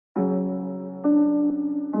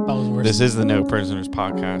was worse. This is the No Prisoners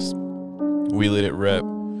podcast. We let it rip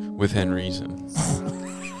within reason.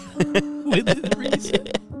 Within reason.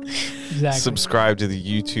 Exactly. Subscribe to the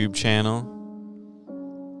YouTube channel.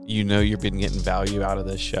 You know you've been getting value out of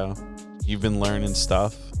this show. You've been learning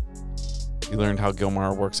stuff. You learned how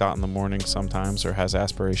Gilmar works out in the morning sometimes, or has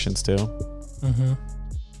aspirations to. Mm-hmm.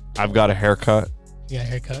 I've got a haircut. You got a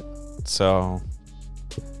haircut? So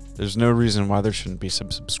there's no reason why there shouldn't be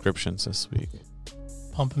some subscriptions this week.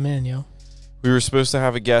 Pump them in, yo. We were supposed to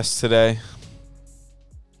have a guest today.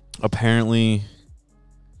 Apparently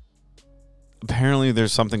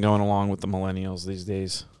there's something going along with the millennials these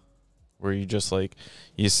days where you just like,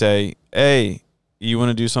 you say, hey, you want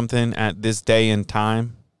to do something at this day and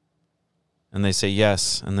time? And they say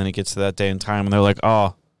yes. And then it gets to that day and time and they're like,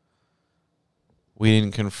 oh, we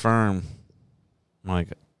didn't confirm. I'm like,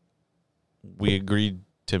 we agreed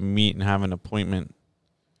to meet and have an appointment.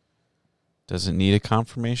 Does it need a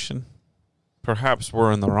confirmation? Perhaps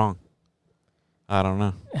we're in the wrong. I don't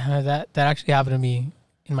know. That actually happened to me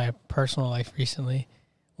in my personal life recently,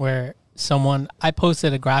 where I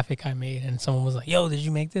posted a graphic I made, and someone was like, yo, did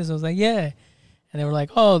you make this? I was like, yeah. And they were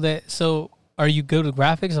like, oh, so are you good with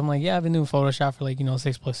graphics? I'm like, yeah, I've been doing Photoshop for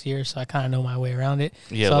 6+ years, so I kind of know my way around it.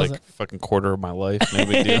 Yeah, so like fucking quarter of my life. No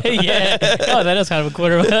big deal. Yeah. Oh, that is kind of a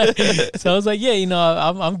quarter of my life. So I was like, yeah,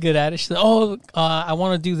 I'm good at it. She's like, oh, I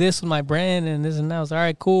want to do this with my brand and this and that. I was like, all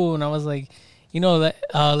right, cool. And I was like,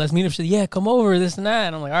 let's meet up. She's like, yeah, come over, this and that.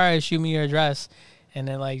 And I'm like, all right, shoot me your address. And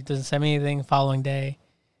then doesn't send me anything. Following day,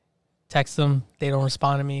 text them, they don't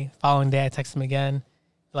respond to me. Following day, I text them again,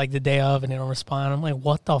 the day of, and they don't respond. I'm like,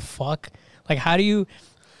 what the fuck? How do you?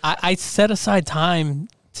 I set aside time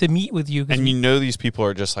to meet with you, and these people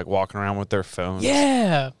are just walking around with their phones.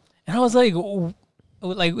 Yeah, and I was like it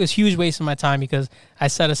was a huge waste of my time because I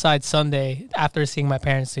set aside Sunday after seeing my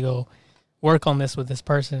parents to go work on this with this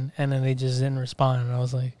person, and then they just didn't respond. And I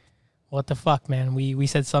was like, what the fuck, man? We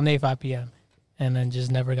said Sunday 5 p.m. and then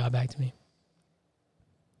just never got back to me.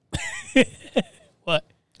 What?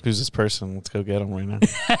 Who's this person? Let's go get him right now.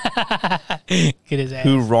 Get his ass.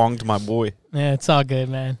 Who wronged my boy? Yeah, it's all good,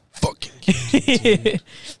 man. Fucking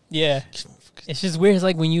yeah. It's just weird. It's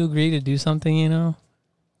like when you agree to do something,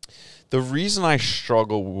 The reason I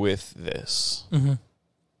struggle with this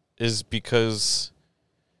is because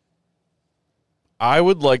I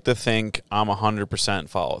would like to think I'm 100%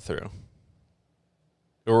 follow through.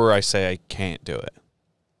 Or I say I can't do it.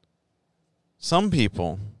 Some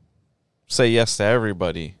people say yes to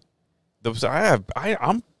everybody. I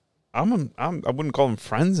wouldn't call them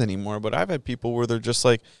friends anymore, but I've had people where they're just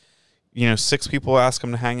 6 people ask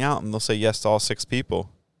them to hang out and they'll say yes to all 6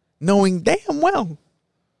 people, knowing damn well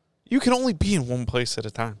you can only be in one place at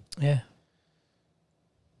a time. Yeah.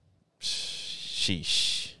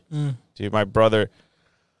 Sheesh. Dude, my brother,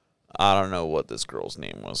 I don't know what this girl's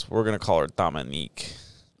name was. We're going to call her Dominique.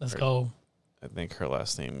 Let's go. I think her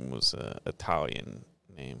last name was an Italian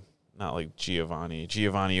name. Not like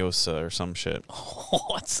Giovanniosa or some shit.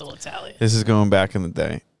 Oh, it's so Italian. This is going back in the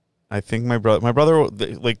day. I think my brother,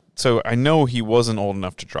 so I know he wasn't old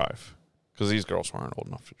enough to drive because these girls weren't old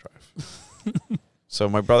enough to drive. So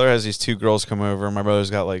my brother has these 2 girls come over. My brother's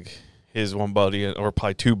got his one buddy or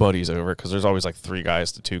probably 2 buddies over because there's always 3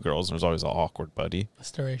 guys to 2 girls and there's always an awkward buddy. That's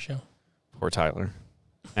the ratio. Poor Tyler.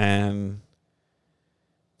 And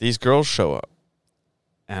these girls show up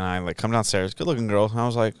and I come downstairs, good looking girl. And I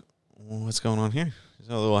was like, what's going on here? There's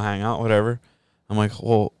a little hangout, whatever. I'm like,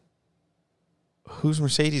 well, whose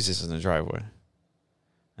Mercedes is in the driveway?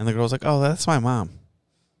 And the girl's like, oh, that's my mom.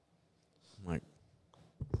 I'm like,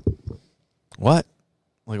 what?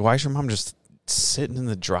 Why is your mom just sitting in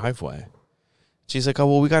the driveway? She's like, oh,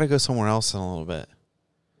 well, we got to go somewhere else in a little bit.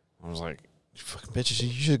 I was like, you fucking bitches,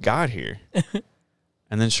 you should have got here.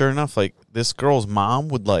 And then sure enough, this girl's mom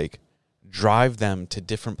would drive them to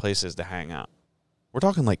different places to hang out. We're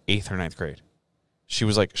talking 8th or 9th grade. She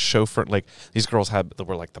was chauffeur. These girls were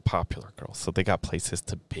the popular girls, so they got places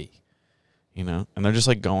to be, and they're just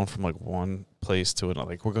going from one place to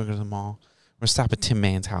another. We're going to the mall. We're gonna stop at Tim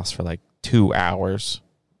Man's house for 2 hours,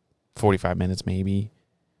 45 minutes maybe.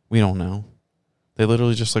 We don't know. They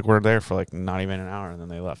literally just were there for not even an hour, and then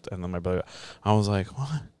they left. And then my brother, I was like,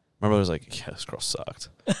 what? My brother's like, yeah, this girl sucked.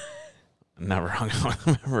 Never hung out with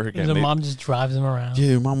him ever again. The mom just drives him around.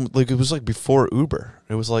 Yeah, mom, it was before Uber.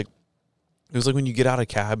 It was when you get out of a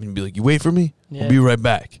cab and be like, you wait for me? Yeah. I'll be right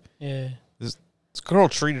back. Yeah. This girl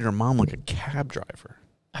treated her mom like a cab driver.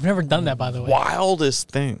 I've never done that, by the way. Wildest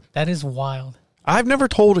thing. That is wild. I've never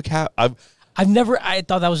told a cab. I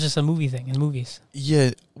thought that was just a movie thing in movies.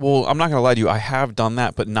 Yeah. Well, I'm not going to lie to you. I have done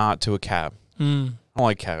that, but not to a cab. I don't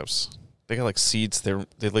like cabs. They got like seats. They're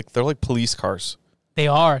like police cars. They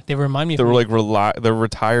are. They remind me. They're like they're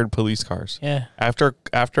retired police cars. Yeah. After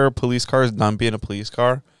a police car is done being a police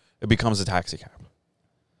car, it becomes a taxi cab.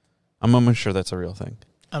 I'm almost sure that's a real thing.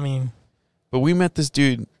 I mean, but we met this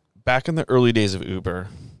dude back in the early days of Uber.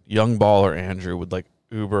 Young baller Andrew would like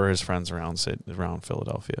Uber his friends around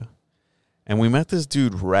Philadelphia, and we met this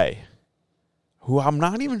dude Ray, who I'm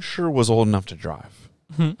not even sure was old enough to drive.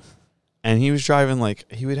 And he was driving like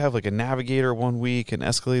he would have like a Navigator one week, an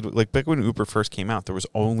Escalade. Like back when Uber first came out, there was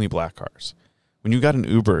only black cars. When you got an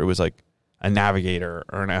Uber, it was like a Navigator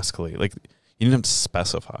or an Escalade. Like you didn't have to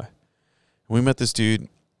specify. And we met this dude,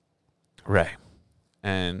 Ray,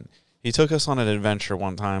 and he took us on an adventure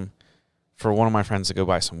one time for one of my friends to go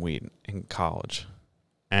buy some weed in college.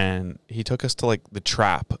 And he took us to like the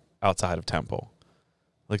Trap outside of Temple.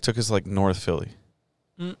 Like took us to, like North Philly.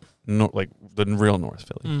 Like the real North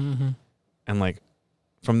Philly. mm-hmm. And like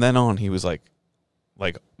from then on he was like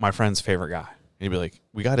my friend's favorite guy. And he'd be like,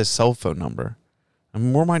 we got his cell phone number.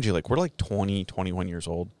 And more mind you, like we're like 20, 21 years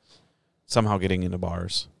old, somehow getting into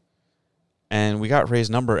bars. And we got Ray's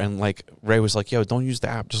number, and like Ray was like, yo, don't use the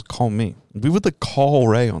app, just call me. We would like call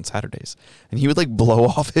Ray on Saturdays, and he would like blow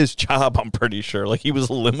off his job, I'm pretty sure. Like he was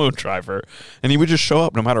a limo driver, and he would just show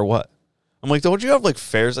up no matter what. I'm like, don't you have like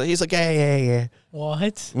fares? He's like, yeah.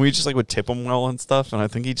 What? And we just like would tip him well and stuff, and I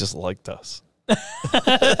think he just liked us.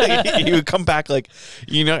 He would come back like, have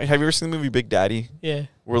you ever seen the movie Big Daddy? Yeah.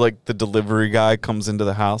 Where like the delivery guy comes into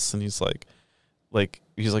the house, and he's like,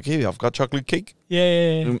 hey, I've got chocolate cake. Yeah.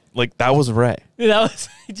 And, like that was Ray. That was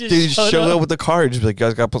he just Dude, showed up with the car. Just be like,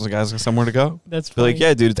 guys, got somewhere to go. That's be funny. like,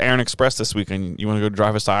 yeah, dude, it's Aaron Express this weekend. You want to go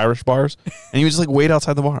drive us to Irish bars? And he would just like wait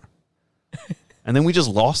outside the bar. And then we just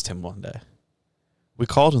lost him one day. We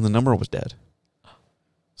called and the number was dead.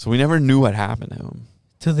 So we never knew what happened to him.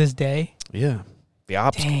 To this day. Yeah, the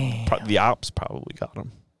ops. Damn. The ops probably got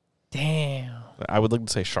him. Damn. I would like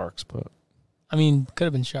to say sharks, but I mean, could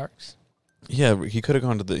have been sharks. yeah, he could have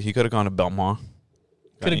gone to Belmont.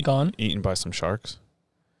 Could have gone. Eaten by some sharks.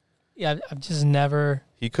 Yeah, I've just never.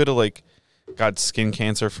 He could have like got skin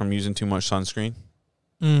cancer from using too much sunscreen.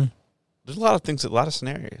 There's a lot of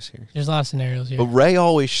scenarios here. There's a lot of scenarios here. But Ray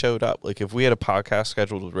always showed up. Like if we had a podcast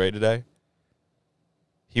scheduled with Ray today,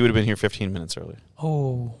 he would have been here 15 minutes early.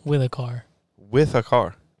 Oh, with a car. With a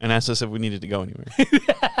car. And asked us if we needed to go anywhere.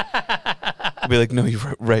 I'd be like, no,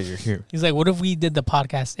 Ray, you're here. He's like, what if we did the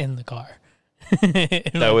podcast in the car?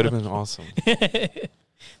 That would have been awesome.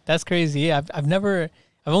 That's crazy. Yeah, I've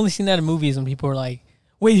only seen that in movies when people are like,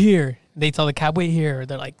 wait here. They tell the cab, wait here.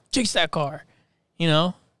 They're like, chase that car. You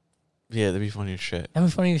know? Yeah, that'd be funny as shit. That'd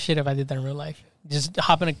be funny as shit if I did that in real life. Just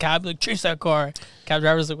hop in a cab, like, chase that car. Cab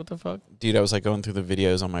driver's like, what the fuck? Dude, I was like going through the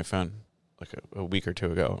videos on my phone like a week or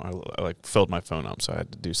two ago. I like filled my phone up, so I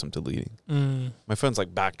had to do some deleting. My phone's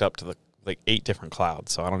like backed up to like 8 different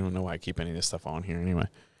clouds, so I don't even know why I keep any of this stuff on here anyway.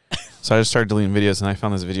 So I just started deleting videos, and I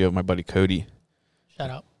found this video of my buddy Cody. Shout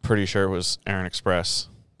out. Pretty sure it was Aaron Express.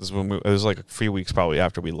 This is when it was like a few weeks probably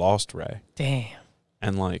after we lost Ray. Damn.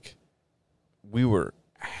 And like we were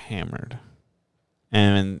hammered.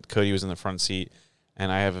 And Cody was in the front seat,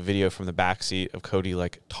 and I have a video from the back seat of Cody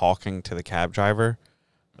like talking to the cab driver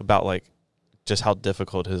about like just how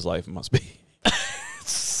difficult his life must be.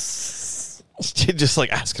 Just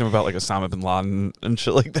like asking him about like Osama bin Laden and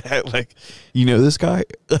shit like that. Like, you know this guy?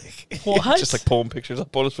 Like, what? Just like pulling pictures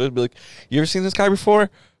up on his phone, be like, you ever seen this guy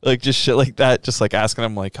before? Like just shit like that. Just like asking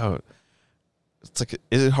him like, oh, it's like,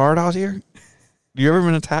 is it hard out here? You ever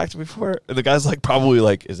been attacked before? And the guy's like, probably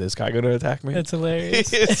like, is this guy going to attack me? That's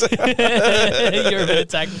hilarious. You ever been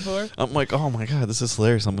attacked before? I'm like, oh my God, this is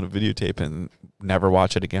hilarious. I'm going to videotape it and never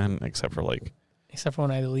watch it again, except for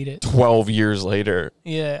when I delete it. 12 years later.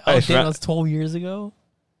 Yeah. Oh, damn, that was 12 years ago?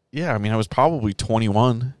 Yeah, I mean, I was probably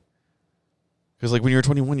 21. Because like when you're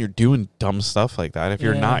 21, you're doing dumb stuff like that. If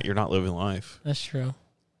you're not, you're not living life. That's true.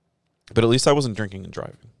 But at least I wasn't drinking and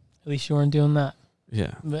driving. At least you weren't doing that.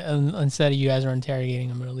 Yeah. But instead, you guys are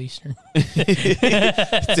interrogating a Middle Eastern.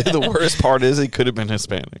 The worst part is he could have been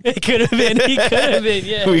Hispanic. It could have been. He could have been,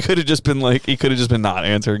 yeah. We could have just been like, he could have just been not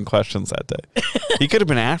answering questions that day. He could have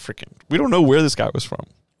been African. We don't know where this guy was from.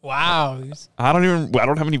 Wow. I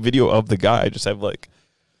don't have any video of the guy. I just have it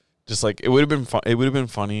would have been fun. It would have been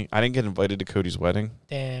funny. I didn't get invited to Cody's wedding.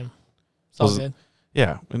 Damn. It's all good.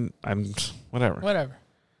 Yeah. And I'm whatever.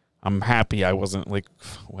 I'm happy I wasn't like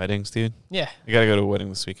weddings, dude. Yeah. I gotta go to a wedding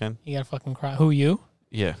this weekend. You gotta fucking cry. Who, you?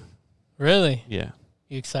 Yeah. Really? Yeah.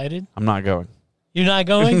 You excited? I'm not going. You're not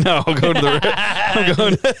going? No, I'm going to the. I'm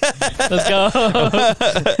going. Let's go.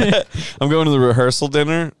 I'm going to the rehearsal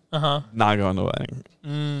dinner. Uh-huh. Not going to the wedding.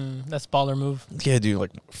 That's baller move. Yeah, dude,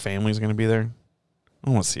 like family's gonna be there. I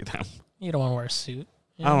don't want to see them. You don't want to wear a suit.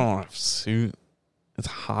 I don't want a suit. It's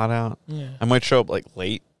hot out. Yeah. I might show up like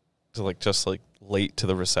late to like just like late to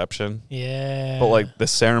the reception. Yeah. But like the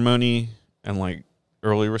ceremony and like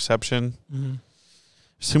early reception, Mm-hmm. there's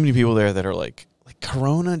so many people there that are like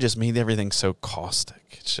Corona just made everything so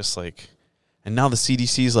caustic. It's just like, and now the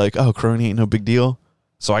CDC's like, oh, Corona ain't no big deal.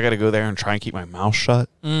 So I got to go there and try and keep my mouth shut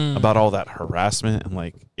about all that harassment and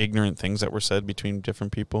like ignorant things that were said between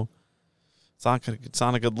different people. It's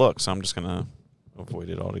not a good look. So I'm just gonna avoid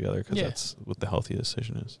it altogether because that's what the healthy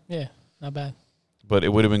decision is. Yeah, not bad. But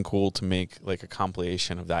it would have been cool to make like a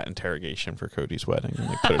compilation of that interrogation for Cody's wedding and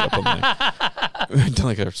like put it up on like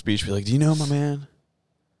like our speech. Be like, do you know my man?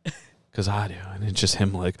 Because I do. And it's just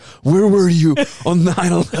him like, where were you on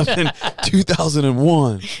 9/11,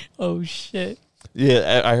 2001? Oh shit.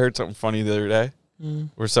 Yeah, I heard something funny the other day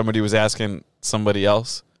where somebody was asking somebody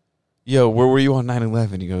else, yo, where were you on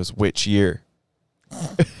 9/11? He goes, which year?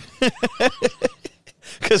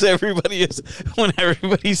 Because when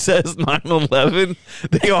everybody says 9/11,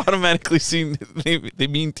 they automatically they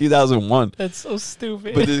mean 2001. That's so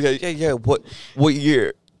stupid. But this guy, yeah, what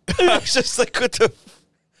year? I was just like, what the?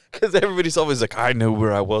 Because everybody's always like, I know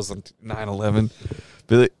where I was on 9/11.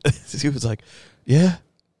 But he was like, yeah,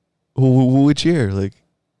 which year? Like,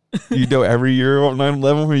 you know every year on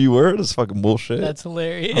 9/11 where you were? That's fucking bullshit. That's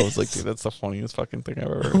hilarious. I was like, dude, that's the funniest fucking thing I've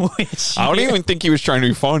ever heard. I don't even think he was trying to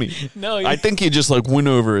be funny. No, I think he just like went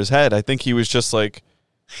over his head. I think he was just like,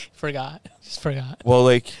 just forgot. well,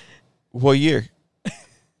 like, what year?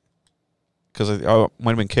 Because I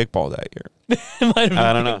might have been kickball that year.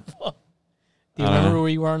 I don't know. Do you remember where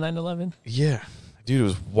you were on 9/11? Yeah. Dude, it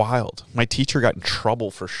was wild. My teacher got in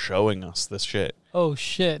trouble for showing us this shit. Oh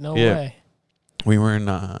shit! No way. We were in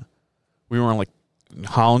like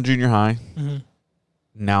Holland Junior High,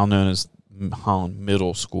 now known as Holland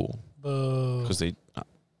Middle School, because they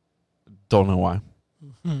don't know why.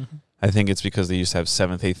 I think it's because they used to have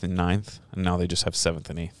 7th, 8th, and 9th, and now they just have 7th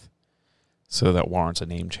and 8th. So that warrants a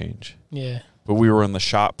name change. Yeah. But we were on the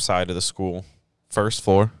shop side of the school, first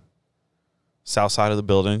floor, south side of the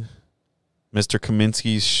building. Mr.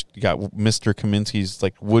 Kaminsky's, you got Mr. Kaminsky's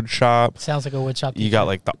like wood shop. Sounds like a wood shop. You got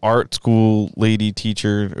like the art school lady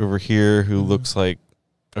teacher over here who looks like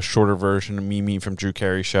a shorter version of Mimi from Drew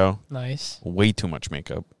Carey show. Nice. Way too much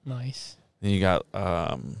makeup. Nice. Then you got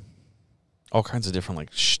all kinds of different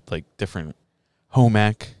like different home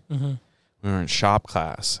ec. We were in shop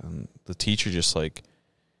class and the teacher just like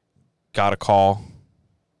got a call.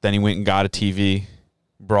 Then he went and got a TV,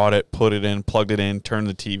 brought it, put it in, plugged it in, turned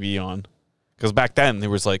the TV on. Because back then, there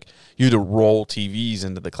was like, you had to roll TVs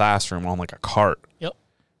into the classroom on like a cart. Yep.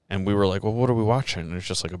 And we were like, well, what are we watching? And there's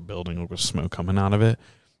just like a building with smoke coming out of it.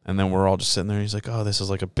 And then we're all just sitting there. He's like, oh, this is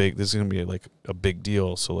going to be like a big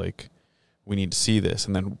deal. So like, we need to see this.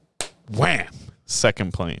 And then wham,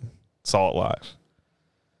 second plane. Saw it live.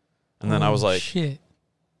 And then I was like, shit.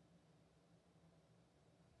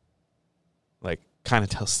 Like kind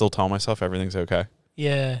of still tell myself everything's okay.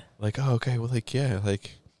 Yeah. Like, oh, okay. Well, like, yeah,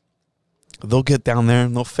 like. They'll get down there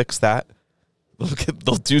and they'll fix that.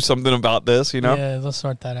 They'll do something about this, you know? Yeah, they'll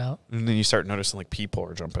sort that out. And then you start noticing like people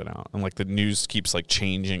are jumping out, and like the news keeps like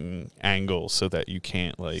changing angles so that you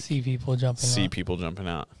can't like see people jumping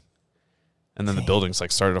out. And then the buildings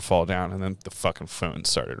like started to fall down, and then the fucking phones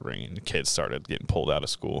started ringing. The kids started getting pulled out of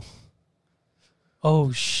school.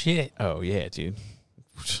 Oh shit! Oh yeah, dude.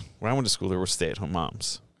 When I went to school, there were stay-at-home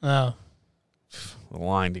moms. Oh. The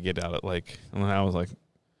line to get out of like, and then I was like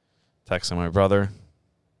texting my brother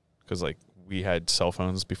because like we had cell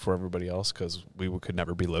phones before everybody else because we could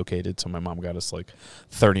never be located. So my mom got us like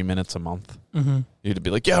 30 minutes a month. You had to be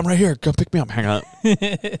like, yeah, I'm right here. Come pick me up. Hang up.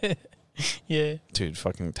 Yeah. Dude,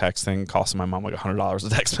 fucking texting costing my mom like $100 a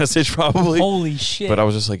text message probably. Holy shit. But I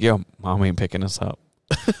was just like, yo, mom ain't picking us up.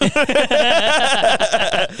 That's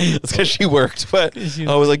because she worked. But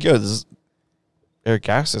I was like, yo, this is Eric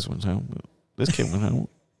Gassis went home. This kid went home.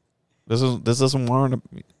 This doesn't warrant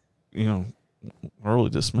a early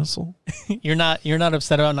dismissal. You're not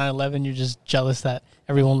upset about 9/11. You're just jealous that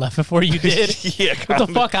everyone left before you did. Yeah. What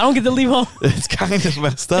the fuck? I don't get to leave home. It's kind of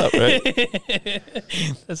messed up, right?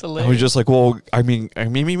 That's hilarious. I was just like, well, I mean,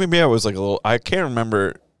 maybe I was like a little. I can't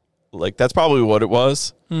remember. Like that's probably what it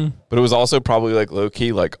was. But it was also probably like low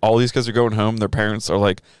key. Like all these kids are going home. Their parents are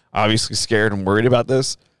like obviously scared and worried about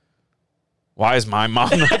this. Why is my mom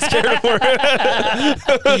not scared of her?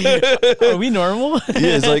 Are we normal?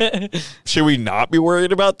 Yeah, it's like, should we not be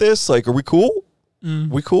worried about this? Like, are we cool?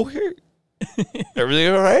 We cool here?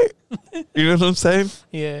 Everything all right? You know what I'm saying?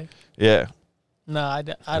 Yeah. Yeah. No, I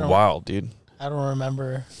don't. Wild, dude. I don't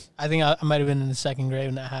remember. I think I might have been in the second grade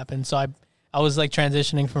when that happened. So I was like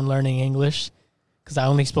transitioning from learning English because I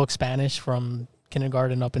only spoke Spanish from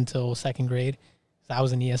kindergarten up until second grade. So I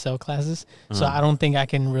was in ESL classes. So I don't think I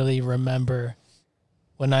can really remember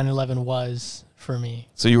what 9/11 was for me.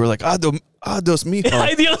 So you were like, Dios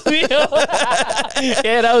mío. Dios mío.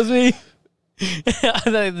 Yeah, that was me.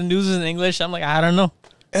 The news was in English. I'm like, I don't know.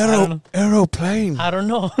 Aeroplane. I don't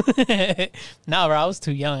know. No, bro, I was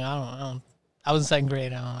too young. I don't. I was in second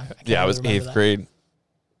grade. I can't Yeah, I was really remember 8th that. grade.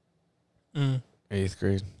 Mm. 8th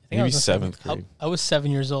grade. I think I Maybe was in 7th grade. I was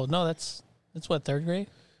 7 years old. No, that's what, third grade?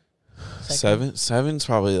 Seven's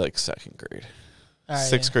probably like second grade. All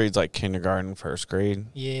right, 6th grade's like kindergarten, 1st grade.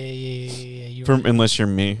 Yeah. You Unless you're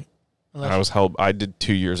me. unless- I did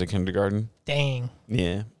 2 years of kindergarten. Dang,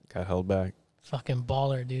 Yeah. Got held back. fucking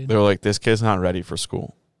baller, dude. They were like, this kid's not ready for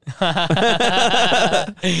school.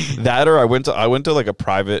 That or I went to like a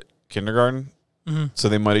private kindergarten. Mm-hmm. So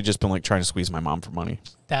they might have just been like trying to squeeze my mom for money.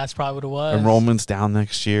 That's probably what it was. Enrollment's down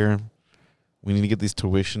next year. We need to get these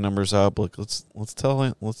tuition numbers up. Like let's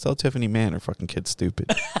tell Tiffany man her fucking kid's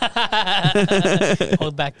stupid.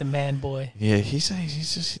 Hold back the man boy. Yeah, he's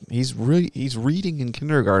reading in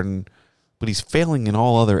kindergarten, but he's failing in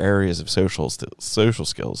all other areas of social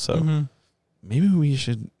skills. So maybe we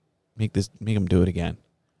should make him do it again.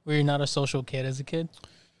 Were you not a social kid as a kid?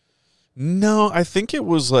 No, I think it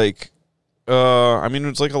was like, I mean,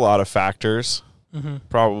 it's like a lot of factors. Mm-hmm.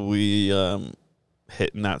 Probably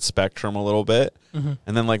hitting that spectrum a little bit. Mm-hmm.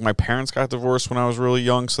 And then like my parents got divorced when I was really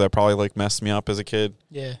young, so that probably like messed me up as a kid.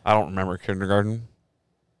 Yeah. I don't remember kindergarten.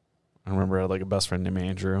 I remember I had like a best friend named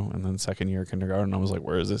Andrew, and then second year of kindergarten, I was like,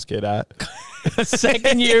 where is this kid at?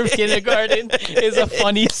 Second year of kindergarten is a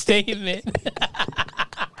funny statement.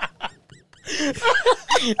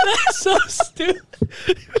 That's so stupid.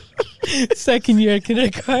 Second year of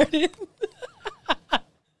kindergarten.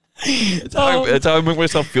 That's how I make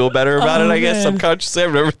myself feel better about it, I guess. Man. Subconsciously,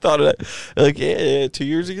 I've never thought of that. Like, yeah, 2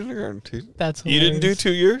 years of kindergarten, dude. That's You hilarious. didn't do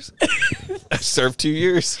 2 years? I served 2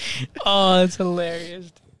 years. Oh, that's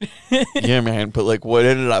hilarious. Yeah, man. But like what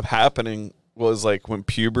ended up happening was like when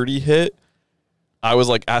puberty hit, I was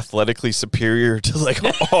like athletically superior to like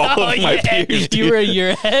all of my peers. You were a year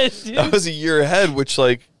ahead, dude. I was a year ahead, which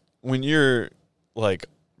like when you're like,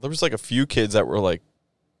 there was like a few kids that were like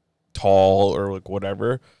tall or like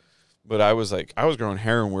whatever. But I was growing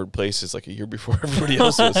hair in weird places like a year before everybody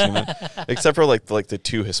else was, you know? Except for like the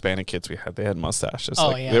two Hispanic kids we had. They had mustaches. Oh,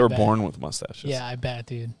 like, yeah, they I were bet. born with mustaches. Yeah, I bet,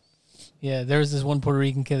 dude. Yeah, there was this one Puerto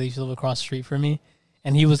Rican kid that used to live across the street from me,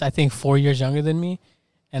 and he was, I think, 4 years younger than me,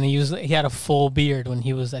 and he had a full beard when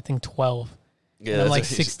he was, I think, 12. Yeah, And I'm like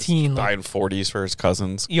he's 16. Like, buying 40s for his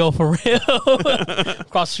cousins. yo, for real.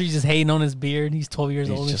 Across the street, just hating on his beard. He's 12 years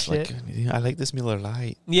He's old and just shit. like, I like this Miller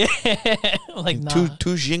Lite. Yeah, like nah.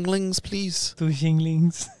 Two Jinglings, please. Two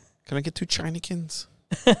Xinglings. Can I get 2 Chinekins?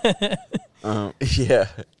 Yeah.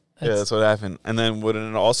 Yeah, that's what happened. And then what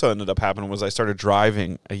it also ended up happening was I started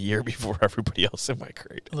driving a year before everybody else in my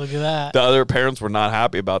grade. Look at that. The other parents were not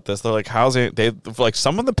happy about this. They're like, how's it? They like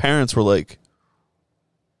some of the parents were like,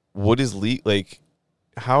 what is like,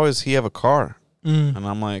 how does he have a car? Mm. And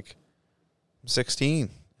I'm like, I'm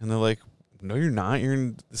 16. And they're like, no, you're not. You're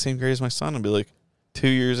in the same grade as my son. I'd be like, 2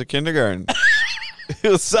 years of kindergarten.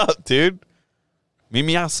 What's up, dude? Meet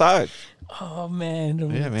me outside. Oh, man.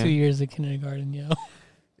 Yeah, man. 2 years of kindergarten, yo.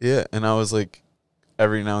 Yeah, and I was like,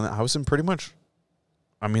 every now and then, I was in pretty much,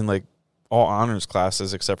 I mean, like, all honors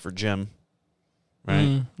classes except for gym,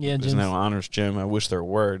 right? Yeah, There's gym no honors gym. I wish there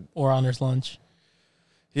were. or honors lunch.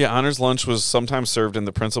 Yeah, honors lunch was sometimes served in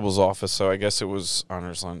the principal's office, so I guess it was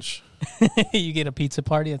honors lunch. You get a pizza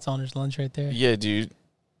party, it's honors lunch right there. Yeah, dude,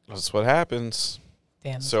 that's what happens.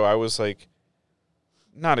 Damn. So I was like,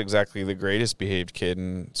 not exactly the greatest behaved kid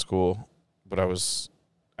in school, but I was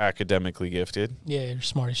academically gifted. Yeah, you're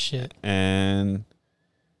smart as shit. And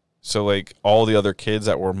so like all the other kids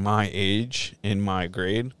that were my age in my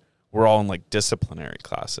grade were all in like disciplinary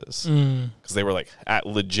classes because they were like at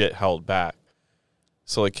legit held back.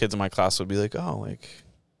 So like kids in my class would be like, oh, like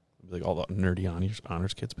all the nerdy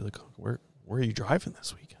honors kids would be like, oh, where are you driving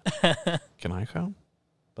this weekend? Can I come?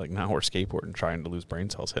 Like now we're skateboarding, trying to lose brain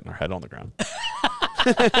cells, hitting our head on the ground.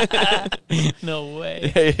 No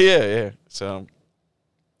way. Yeah. So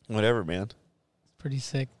whatever, man. Pretty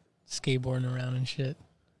sick. Skateboarding around and shit.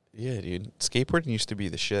 Yeah, dude. Skateboarding used to be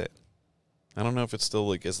the shit. I don't know if it's still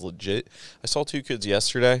like as legit. I saw 2 kids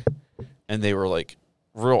yesterday, and they were like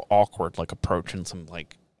real awkward, like approaching some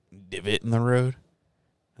like divot in the road.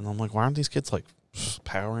 And I'm like, why aren't these kids like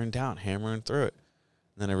powering down, hammering through it?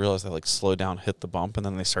 And then I realized they like slowed down, hit the bump, and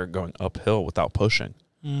then they started going uphill without pushing.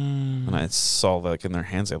 And I saw like in their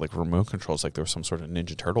hands they had like remote controls, like there was some sort of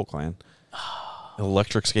Ninja Turtle clan.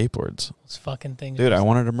 Electric skateboards. Those fucking things. Dude, I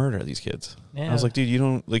wanted to murder these kids. Yeah. I was like, dude, you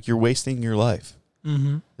don't like you're wasting your life.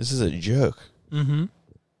 Mm-hmm. This is a joke. Mm-hmm.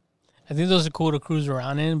 I think those are cool to cruise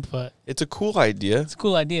around in, but It's a cool idea. it's a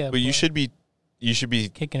cool idea. But you should be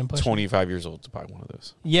kicking and pushing. 25 years old to buy one of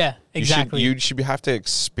those. Yeah, exactly. You should have to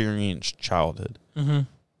experience childhood. Mm-hmm.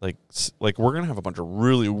 Like we're gonna have a bunch of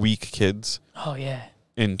really weak kids Oh yeah.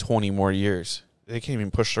 in 20 more years. They can't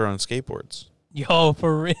even push their own skateboards. Yo,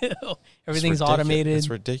 for real. Everything's automated. It's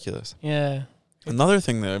ridiculous. Yeah. Another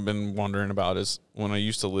thing that I've been wondering about is when I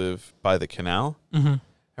used to live by the canal, Mm-hmm.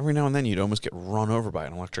 every now and then you'd almost get run over by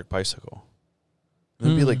an electric bicycle. And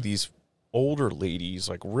there'd be like these older ladies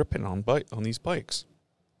like ripping on these bikes.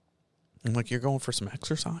 I'm like, you're going for some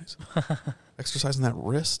exercise? Exercising that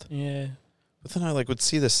wrist? Yeah. But then I like would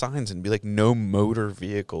see the signs and be like, no motor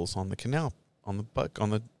vehicles on the canal, on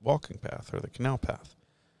the walking path or the canal path.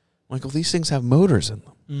 I'm like, well, these things have motors in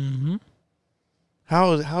them. Mm-hmm.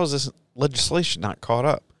 How is this legislation not caught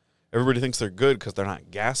up? Everybody thinks they're good because they're not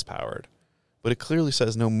gas powered, but it clearly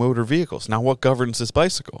says no motor vehicles. Now, what governs this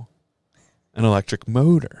bicycle? An electric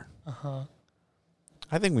motor. Uh-huh.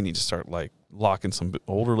 I think we need to start like locking some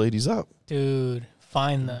older ladies up, Dude,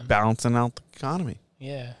 find them. balancing out the economy.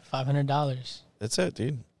 Yeah, $500. That's it,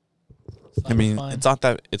 dude. It's I mean, fun. it's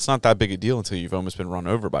not that big a deal until you've almost been run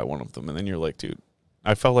over by one of them, and then you're like, dude,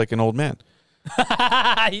 I felt like an old man.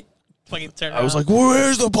 Fucking turn I was around. like,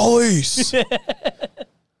 where's the police?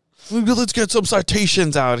 Let's get some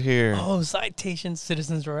citations out here. Oh, citation,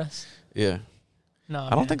 citizens arrest. Yeah. No,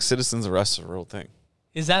 I don't think citizens arrest is a real thing.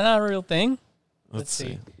 Is that not a real thing? Let's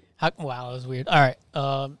see. Wow, that was weird. All right.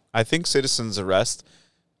 I think citizens arrest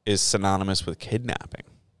is synonymous with kidnapping.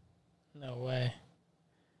 No way.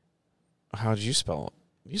 How did you spell it?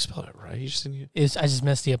 You spelled it right. You just didn't. I just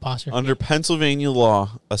missed the apostrophe. Under Pennsylvania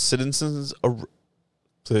law, a citizen's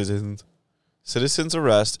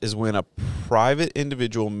arrest is when a private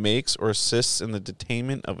individual makes or assists in the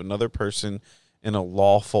detainment of another person in a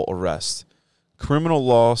lawful arrest. Criminal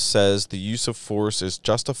law says the use of force is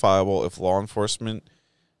justifiable if law enforcement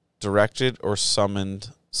directed or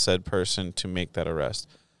summoned said person to make that arrest.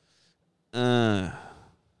 Look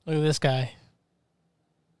at this guy.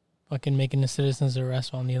 Fucking making a citizen's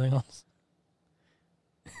arrest while kneeling on.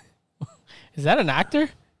 Is that an actor?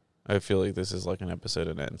 I feel like this is like an episode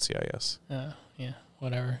of NCIS. Yeah,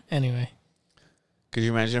 whatever. Anyway. Could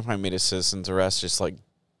you imagine if I made a citizen's arrest, just like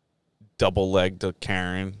double-legged a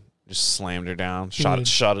Karen, just slammed her down, shot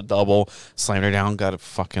a double, slammed her down, got a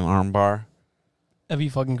fucking arm bar. That'd be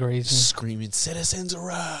fucking crazy. Screaming, citizen's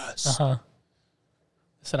arrest. Uh-huh.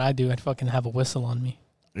 That's what I do. I'd fucking have a whistle on me.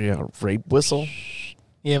 Yeah, rape whistle.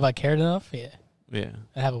 Yeah, if I cared enough, yeah. Yeah.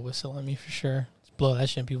 I'd have a whistle on me for sure. Just blow that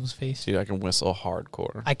shit in people's face. Dude, I can whistle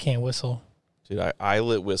hardcore. I can't whistle. Dude, I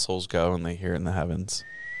let whistles go and they hear it in the heavens.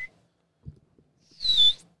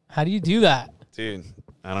 How do you do that? Dude,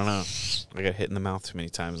 I don't know. I got hit in the mouth too many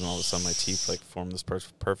times and all of a sudden my teeth like form this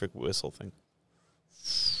perfect whistle thing.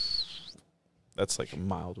 That's like a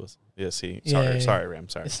mild whistle. Yeah, see. Sorry, Ram.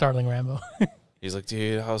 Sorry. It's startling Rambo. He's like,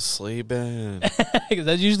 dude, I was sleeping. Because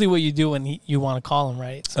that's usually what you do when you want to call him,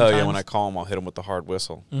 right? Sometimes. Oh, yeah, when I call him, I'll hit him with the hard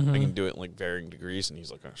whistle. Mm-hmm. I can do it in like varying degrees, and he's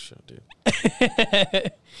like, oh, shit, dude.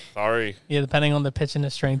 Sorry. Yeah, depending on the pitch and the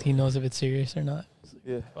strength, he knows if it's serious or not.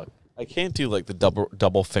 Yeah. Fuck. I can't do like the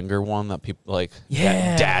double finger one that people like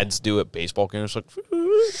dads do at baseball games. Like,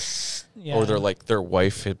 yeah. Or they're like, their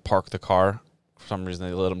wife had parked the car. For some reason,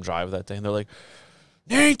 they let them drive that day, and they're like,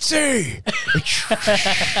 Nancy!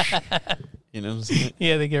 You know what I'm saying?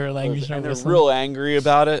 Yeah, they get real angry. And they're real angry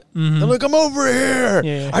about it. Mm-hmm. They're like, I'm over here.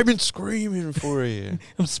 Yeah. I've been screaming for you.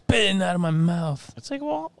 I'm spitting out of my mouth. It's like,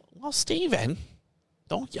 well, Steven,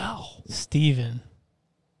 don't yell. Steven.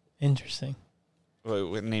 Interesting. Wait,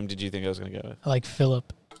 what name did you think I was going to go with? I like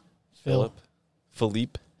Philip.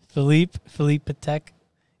 Philippe Patek.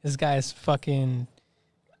 This guy is fucking,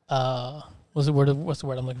 what's the word I'm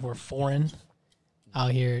looking for? Foreign.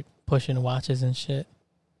 Out here pushing watches and shit.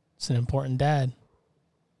 It's an important dad.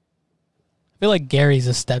 I feel like Gary's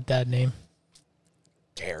a stepdad name.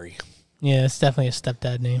 Gary. Yeah, it's definitely a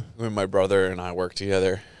stepdad name. When my brother and I worked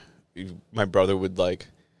together, my brother would like,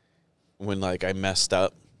 when like I messed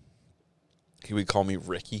up, he would call me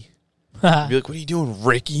Ricky. He'd be like, what are you doing,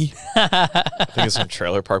 Ricky? I think it's some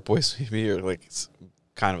Trailer Park Boys maybe, or like it's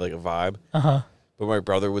kind of like a vibe. Uh-huh. But my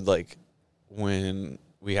brother would like, when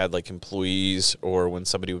we had like employees or when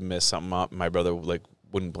somebody would mess something up, my brother would like,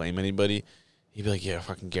 wouldn't blame anybody. He'd be like, yeah,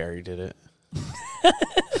 fucking Gary did it.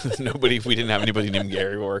 We didn't have anybody named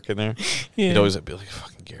Gary working there. Yeah. He'd always be like,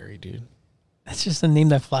 fucking Gary, dude. That's just a name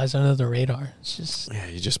that flies under the radar. It's just Yeah,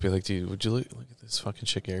 you just be like, dude, would you look at this fucking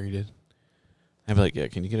shit Gary did? I'd be like, yeah,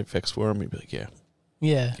 can you get it fixed for him? He'd be like, yeah,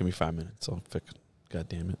 yeah. give me 5 minutes. I'll fix it. God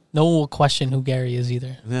damn it. No one will question who Gary is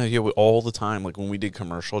either. Yeah, all the time. Like when we did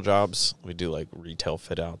commercial jobs, we do like retail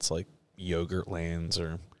fit outs like Yogurt Lands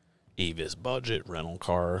or Avis Budget rental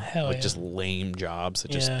car. Hell like yeah. just lame jobs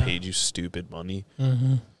that just Yeah. paid you stupid money.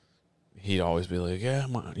 Mm-hmm. He'd always be like, yeah,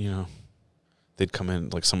 they'd come in,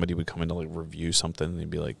 like somebody would come in to like review something and they'd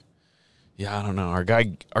be like, yeah, I don't know. Our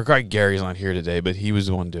guy Gary's not here today, but he was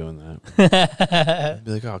the one doing that. I'd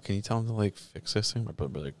be like, oh, can you tell him to like fix this thing? My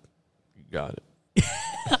brother would be like, you got it.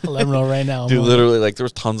 Let him know right now. Dude, literally, like there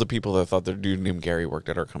was tons of people that thought their dude named Gary worked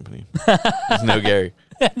at our company. There's no Gary.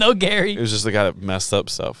 No Gary. It was just the guy that messed up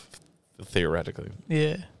stuff, theoretically.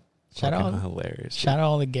 Yeah. Shout Fucking out. hilarious. Shout out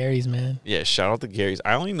all the Garys, man. Yeah, shout out to Gary's.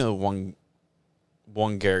 I only know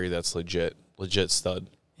one Gary that's legit stud.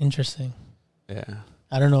 Interesting. Yeah.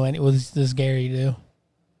 I don't know what does this Gary do?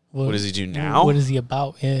 What does he do now? What is he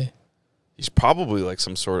about? Yeah. He's probably like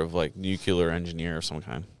some sort of like nuclear engineer of some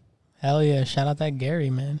kind. Hell yeah. Shout out that Gary,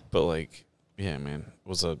 man. But like, yeah, man,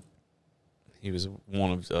 he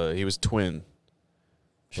was twin,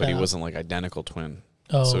 Shout but he out. wasn't like identical twin.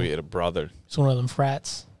 Oh, So he had a brother. it's one of them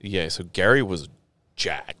frats. Yeah, so Gary was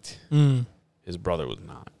jacked. Mm. His brother was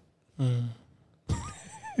not. Mm.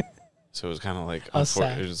 So it was kind of like, How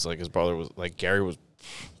sad. it was like his brother was like, Gary was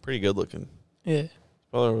pretty good looking. Yeah. His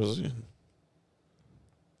brother was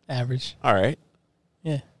Average. all right.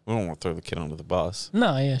 Yeah. We don't want to throw the kid under the bus.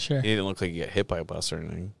 No, yeah, sure. He didn't look like he got hit by a bus or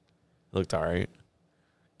anything. He looked all right.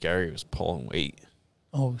 Gary was pulling weight.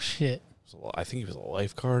 Oh, shit. I think he was a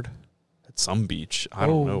lifeguard at some beach. I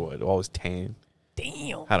don't know what. Always tan.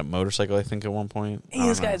 Damn. Had a motorcycle, I think, at one point. I Hey, don't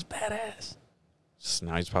this know. guy's badass. Just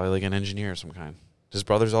now he's probably like an engineer of some kind. His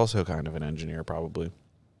brother's also kind of an engineer, probably.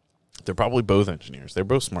 They're probably both engineers. They're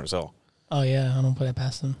both smart as hell. Oh, yeah. I don't put it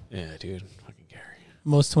past him. Yeah, dude. Fucking Gary.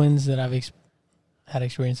 Most twins that I've had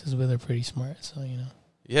experiences with are pretty smart. So, you know.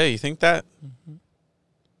 Yeah, you think that? Mm-hmm.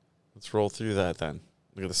 Let's roll through that then.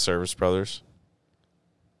 Look at the Service brothers.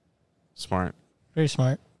 Smart. Very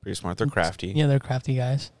smart. Pretty smart. They're crafty. Yeah, they're crafty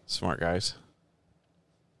guys. Smart guys.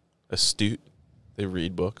 Astute. They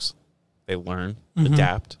read books. They learn. Mhm.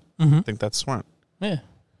 Adapt. Mm-hmm. I think that's smart. Yeah.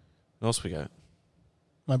 What else we got?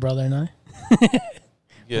 My brother and I.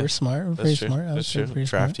 Yeah, We're smart. We're that's pretty true. smart. I would That's say true. pretty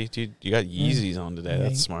smart. Crafty. Dude, you got Yeezys on today. Yeah.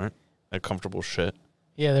 That's smart. That comfortable shit.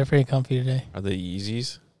 Yeah, they're pretty comfy today. Are they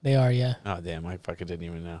Yeezys? They are, yeah. Oh, damn. I fucking didn't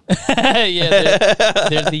even know. Yeah,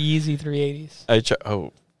 there's the Yeezy 380s.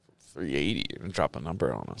 380. You're going to drop a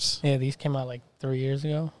number on us. Yeah, these came out like 3 years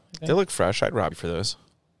ago. I think. They look fresh. I'd rob you for those.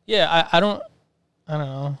 Yeah, I don't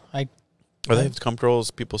know. Are they as comfortable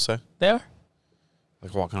as people say? They are.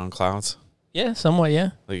 Like walking on clouds? Yeah, somewhat,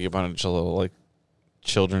 yeah. Like a bunch of little, like,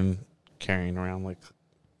 children carrying around, like...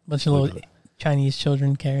 Bunch of little Chinese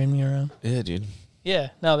children carrying me around. Yeah, dude. Yeah,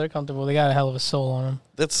 no, they're comfortable. They got a hell of a soul on them.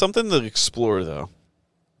 That's something to explore, though.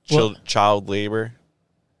 What? Child labor.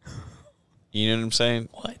 You know what I'm saying?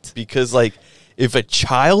 What? Because, like, if a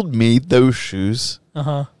child made those shoes,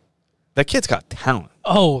 Uh-huh. that kid's got talent.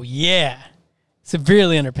 Oh, yeah.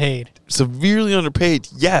 Severely underpaid. Severely underpaid,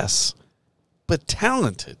 yes. But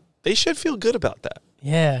talented. They should feel good about that.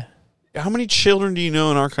 Yeah. How many children do you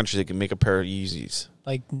know in our country that can make a pair of Yeezys?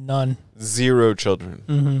 Like none. 0 children.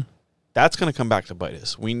 Mm-hmm. That's going to come back to bite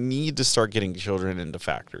us. We need to start getting children into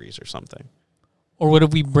factories or something. Or what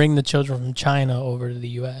if we bring the children from China over to the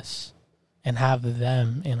U.S. and have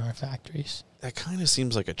them in our factories? That kind of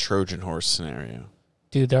seems like a Trojan horse scenario.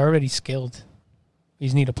 Dude, they're already skilled. We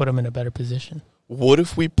just need to put them in a better position. What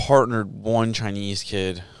if we partnered one Chinese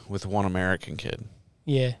kid with one American kid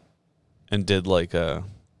Yeah. and did like a...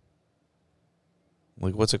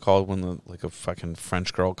 Like, what's it called when a fucking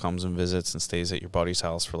French girl comes and visits and stays at your buddy's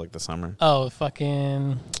house for, like, the summer? Oh,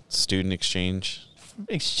 fucking Student exchange.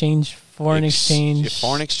 foreign exchange. Yeah,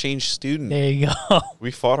 foreign exchange student. There you go. We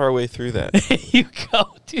fought our way through that. There you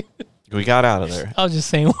go, dude. We got out of there. I was just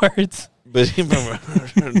saying words. But,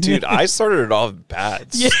 dude, I started it off bad.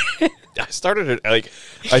 Yeah. I started it, like,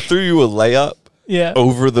 I threw you a layup Yeah.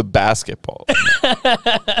 over the basketball.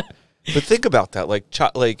 But think about that.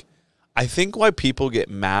 Like, I think why people get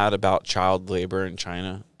mad about child labor in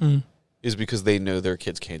China is because they know their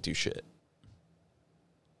kids can't do shit.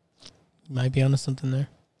 Might be onto something there.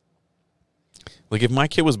 Like, if my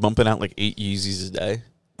kid was bumping out like 8 Yeezys a day,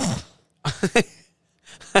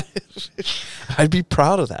 I'd be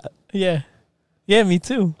proud of that. Yeah. Yeah, me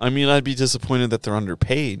too. I mean, I'd be disappointed that they're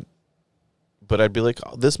underpaid, but I'd be like,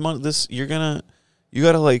 oh, this month, you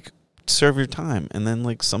gotta like serve your time, and then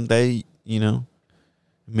like someday, you know,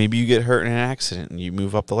 Maybe you get hurt in an accident and you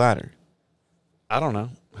move up the ladder. I don't know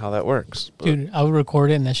how that works. Dude, I would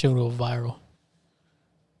record it and that shit would go viral.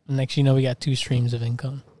 Next, you know, we got 2 streams of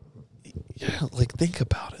income. Yeah, like, think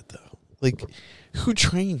about it, though. Like, who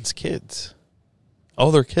trains kids?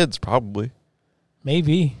 Other kids, probably.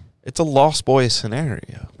 Maybe. It's a Lost Boys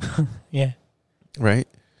scenario. Yeah. Right?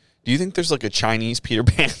 Do you think there's like a Chinese Peter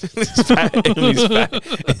Pan in his fat?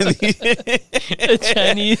 A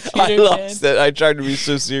Chinese Peter I lost it. I tried to be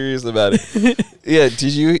so serious about it. Yeah.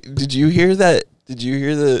 Did you hear that? Did you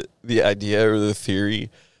hear the idea or the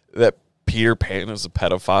theory that Peter Pan is a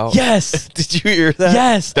pedophile? Yes. Did you hear that?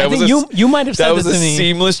 Yes. That I think you might have said that was this a to me.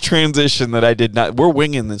 seamless transition that I did not. We're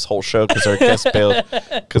winging this whole show because our guest bailed.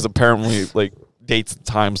 Because apparently, like, dates and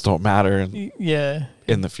times don't matter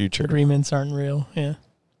in the future. Agreements aren't real. Yeah.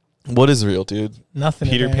 What is real, dude? Nothing.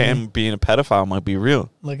 Peter apparently. Pan being a pedophile might be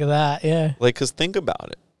real. Look at that. Yeah. Like, because think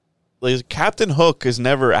about it. Like, Captain Hook is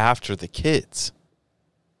never after the kids.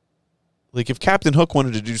 Like, if Captain Hook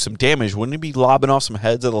wanted to do some damage, wouldn't he be lobbing off some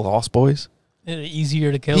heads of the Lost Boys?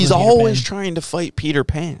 Easier to kill. He's than Peter always Pan. trying to fight Peter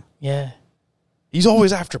Pan. Yeah. He's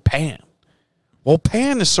always after Pan. Well,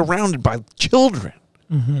 Pan is surrounded by children.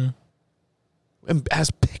 Mm-hmm. And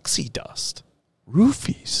as pixie dust.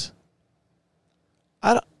 Roofies.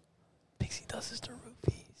 Pixie dust is the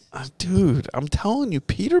roofies. Dude, I'm telling you,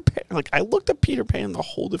 Peter Pan. Like, I looked at Peter Pan the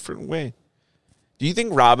whole different way. Do you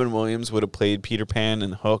think Robin Williams would have played Peter Pan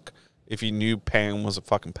and Hook if he knew Pan was a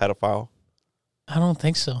fucking pedophile? I don't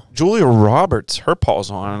think so. Julia Roberts, her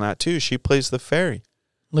paws on that too. She plays the fairy.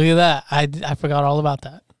 Look at that. I forgot all about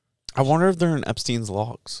that. I wonder if they're in Epstein's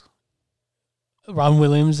logs. Robin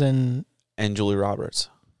Williams and Julia Roberts.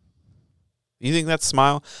 You think that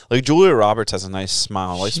smile? Like, Julia Roberts has a nice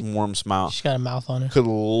smile, nice warm smile. she's got a mouth on her. Could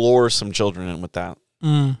lure some children in with that.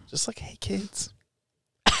 Mm. Just like, hey, kids.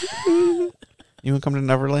 You want to come to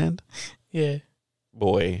Neverland? Yeah.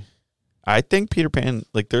 Boy. I think Peter Pan,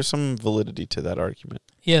 like, there's some validity to that argument.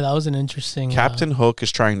 Yeah, that was an interesting. Captain Hook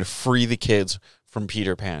is trying to free the kids from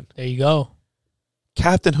Peter Pan. There you go.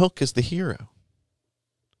 Captain Hook is the hero.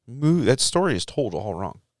 That story is told all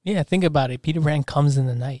wrong. Yeah, think about it. Peter Pan comes in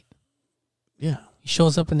the night. Yeah. He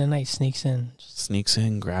shows up in the night, sneaks in. Sneaks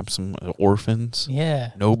in, grabs some orphans.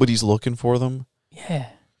 Yeah. Nobody's looking for them. Yeah.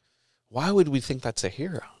 Why would we think that's a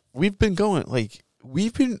hero? We've been going, like,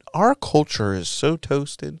 our culture is so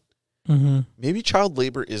toasted. Mm-hmm. Maybe child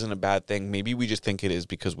labor isn't a bad thing. Maybe we just think it is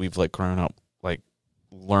because we've, like, grown up, like,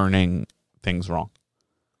 learning things wrong.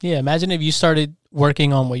 Yeah, imagine if you started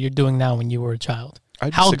working on what you're doing now when you were a child.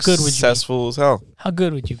 I'd How be good would you be? successful as hell. How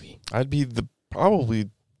good would you be? I'd be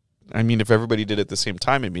I mean, if everybody did it at the same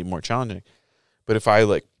time, it'd be more challenging. But if I,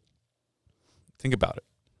 like, think about it.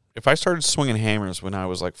 If I started swinging hammers when I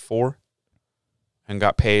was, like, 4 and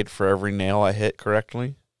got paid for every nail I hit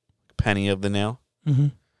correctly, penny of the nail, Mm-hmm.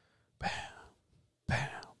 bam, bam.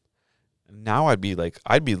 And now I'd be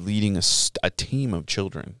leading a team of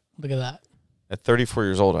children. Look at that. At 34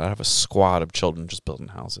 years old, I'd have a squad of children just building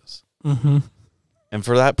houses. Mm-hmm. And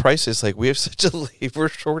for that price, it's like we have such a labor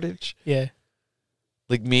shortage. Yeah.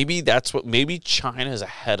 Like, maybe China's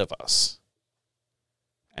ahead of us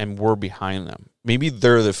and we're behind them. Maybe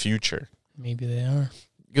they're the future. Maybe they are.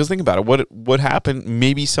 Because think about it. What happened?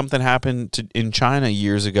 Maybe something happened in China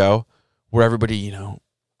years ago where everybody, you know,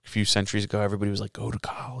 a few centuries ago, everybody was like, go to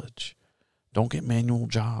college. Don't get manual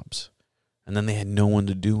jobs. And then they had no one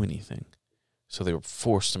to do anything. So they were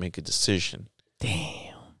forced to make a decision.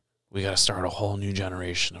 Damn. We got to start a whole new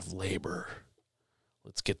generation of labor.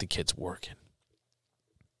 Let's get the kids working.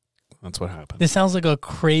 That's what happened. This sounds like a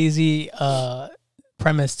crazy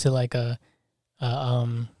premise to like a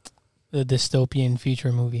dystopian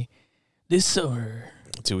future movie. This summer,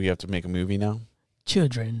 Do we have to make a movie now?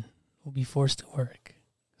 children will be forced to work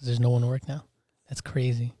because there's no one to work now. That's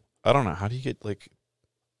crazy. I don't know. How do you get, like...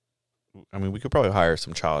 I mean, we could probably hire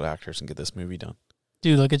some child actors and get this movie done.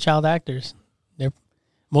 Dude, look at child actors.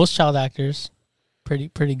 Most child actors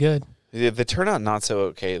pretty good. They turn out not so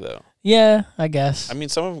okay, though. Yeah, I guess. I mean,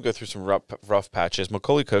 some of them go through some rough patches.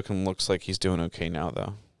 Macaulay Culkin looks like he's doing okay now,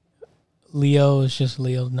 though. Leo is just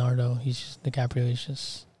Leonardo. He's just DiCaprio. He's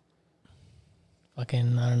just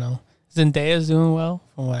fucking, I don't know. Zendaya's doing well,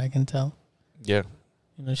 from what I can tell. Yeah.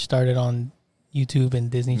 You know, she started on YouTube and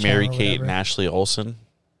Disney Channel. Mary-Kate and Ashley Olsen.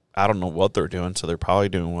 I don't know what they're doing, so they're probably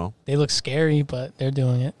doing well. They look scary, but they're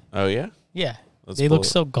doing it. Oh, yeah? Yeah. Let's They pull look it.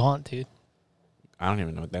 so gaunt, dude. I don't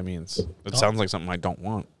even know what that means. It Gaunt. sounds like something I don't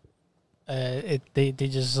want. They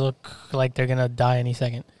just look like they're gonna die any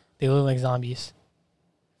second. They look like zombies,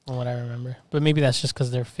 from what I remember. But maybe that's just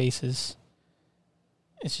because their faces.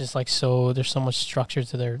 It's just like so. There's so much structure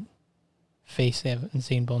to their face. They have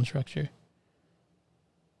insane bone structure.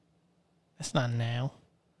 That's not now.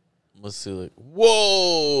 Let's see. Like,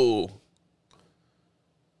 whoa!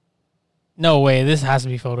 No way. This has to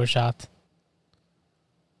be photoshopped.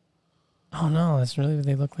 Oh no, that's really what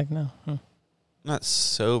they look like now. Not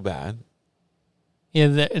so bad. Yeah,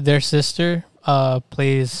 their sister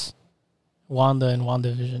plays Wanda in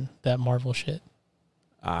WandaVision, that Marvel shit.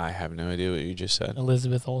 I have no idea what you just said.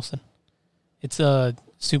 Elizabeth Olsen. It's a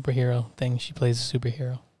superhero thing. She plays a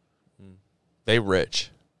superhero. They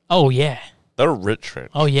rich. Oh, yeah. They're rich.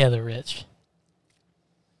 Oh, yeah, they're rich.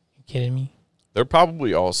 You kidding me? They're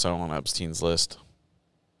probably also on Epstein's list.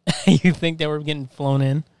 You think they were getting flown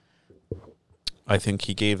in? I think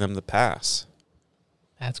he gave them the pass.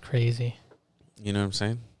 That's crazy. You know what I'm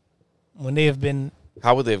saying? When they have been...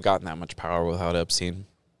 How would they have gotten that much power without Epstein?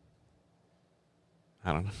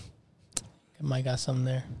 I don't know. Might got something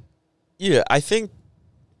there. Yeah, I think...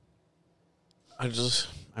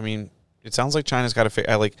 I mean, it sounds like China's got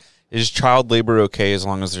to... is child labor okay as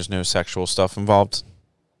long as there's no sexual stuff involved?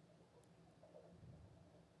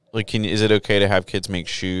 Like, is it okay to have kids make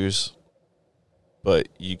shoes, but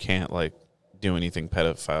you can't, like, do anything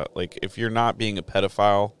pedophile? Like, if you're not being a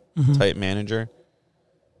pedophile type manager,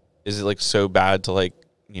 is it, like, so bad to, like,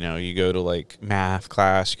 you know, you go to, like, math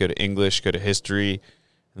class, you go to English, go to history,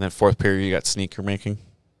 and then fourth period you got sneaker making?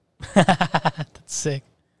 That's sick.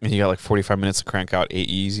 And you got, like, 45 minutes to crank out 8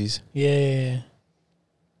 Yeezys? Yeah.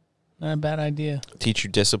 Not a bad idea. Teach you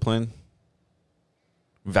discipline,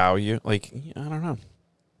 value. Like, I don't know.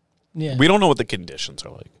 Yeah. We don't know what the conditions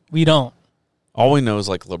are like. We don't. All we know is,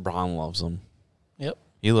 like, LeBron loves them. Yep.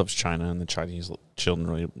 He loves China and the Chinese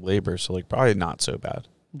children labor, so, like, probably not so bad.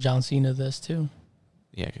 John Cena does, too.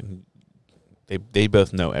 Yeah. They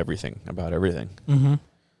both know everything about everything. Mm-hmm.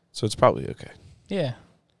 So it's probably okay. Yeah.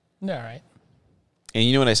 All right. And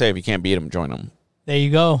you know what I say? If you can't beat them, join them. There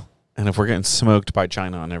you go. And if we're getting smoked by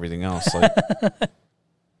China on everything else, like,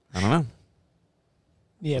 I don't know.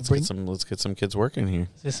 Yeah, let's get some kids working here.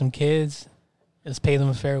 Get some kids. Let's pay them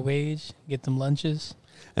a fair wage. Get them lunches.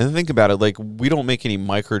 And then think about it. Like, we don't make any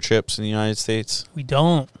microchips in the United States. We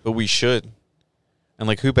don't. But we should. And,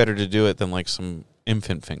 like, who better to do it than, like, some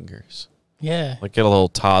infant fingers? Yeah. Like, get a little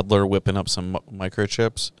toddler whipping up some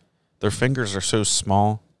microchips. Their fingers are so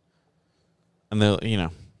small. And they'll, you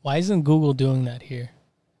know. Why isn't Google doing that here?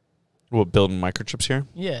 What, building microchips here?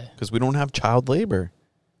 Yeah. Because we don't have child labor.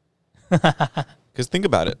 Because think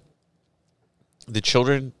about it. The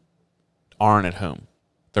children aren't at home.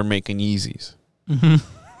 They're making Yeezys. Mm-hmm.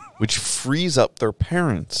 Which frees up their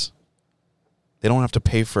parents. They don't have to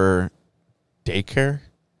pay for daycare.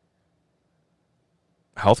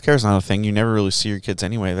 Healthcare is not a thing. You never really see your kids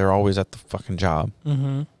anyway. They're always at the fucking job.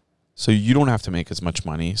 Mm-hmm. So you don't have to make as much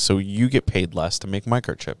money. So you get paid less to make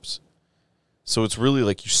microchips. So it's really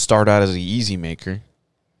like you start out as a Yeezy maker.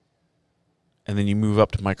 And then you move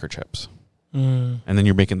up to microchips. Mm. And then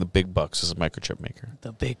you're making the big bucks as a microchip maker.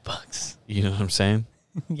 The big bucks. You know what I'm saying?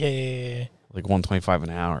 Yeah. Like $125 an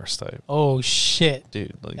hour type. Oh, shit.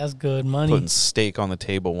 Dude, like that's good money. Putting steak on the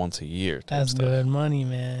table once a year. That's good money,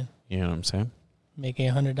 man. You know what I'm saying?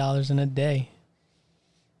 Making $100 in a day.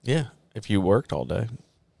 Yeah. If you worked all day.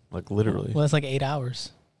 Like literally. Well, that's like 8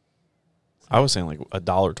 hours. I was saying like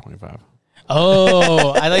 $1.25.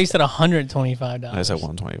 Oh, I thought you said $125. I said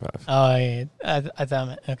 $125. Oh, yeah. I thought I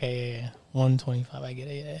meant, okay, yeah. $125. I get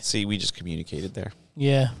it. Yeah. See, we just communicated there.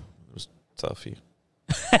 Yeah. It was tough for you.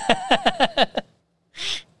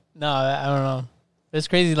 No, I don't know. It's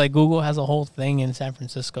crazy. Like Google has a whole thing in San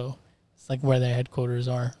Francisco. It's like where their headquarters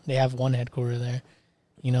are. They have one headquarter there.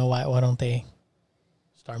 You know why don't they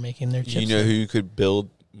start making their chips? You know who you could build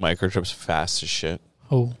microchips fast as shit?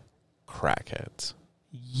 Who? Crackheads.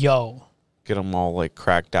 Yo. Get them all like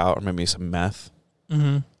cracked out, or maybe some meth.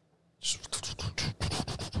 Mm-hmm.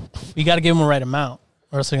 You got to give them the right amount,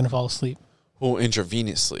 or else they're gonna fall asleep. Well,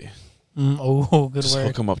 intravenously. Oh, good just work.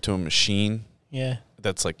 Hook them up to a machine. Yeah.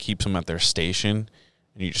 That's like keeps them at their station,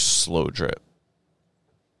 and you just slow drip.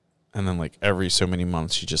 And then like every so many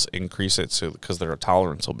months, you just increase it so because their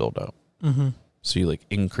tolerance will build up. Mm-hmm. So you like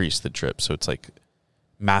increase the drip, so it's like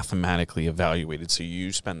mathematically evaluated. So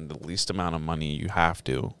you spend the least amount of money you have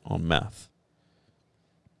to on meth.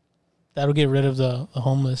 That'll get rid of the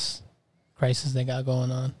homeless crisis they got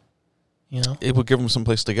going on. You know, it would give them some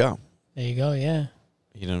place to go. There you go. Yeah.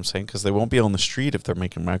 You know what I'm saying? Because they won't be on the street if they're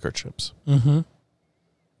making microchips. Mm-hmm.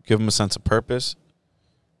 Give them a sense of purpose.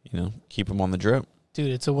 You know, keep them on the drip.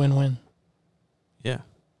 Dude, it's a win-win. Yeah.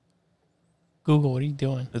 Google, what are you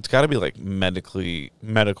doing? It's got to be like medical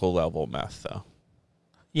level meth, though.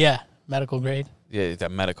 Yeah, medical grade. Yeah,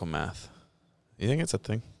 that medical meth. You think it's a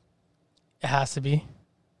thing? It has to be.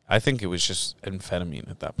 I think it was just amphetamine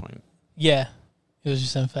at that point. Yeah. It was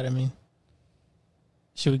just amphetamine.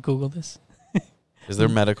 Should we Google this? Is there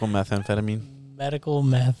medical methamphetamine? Medical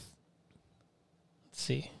meth. Let's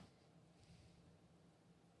see.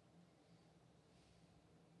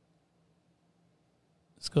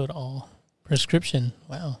 Let's go to all. Prescription.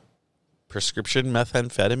 Wow. Prescription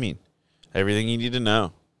methamphetamine. Everything you need to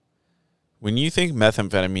know. When you think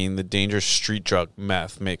methamphetamine, the dangerous street drug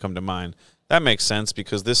meth may come to mind. That makes sense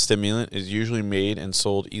because this stimulant is usually made and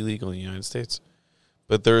sold illegally in the United States.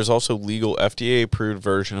 But there is also legal FDA-approved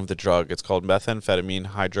version of the drug. It's called methamphetamine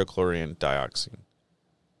hydrochlorine dioxide.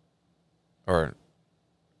 Or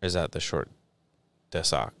is that the short?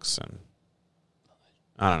 Desoxin.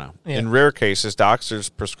 I don't know. Yeah. In rare cases, doctors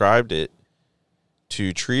prescribed it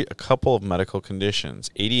to treat a couple of medical conditions,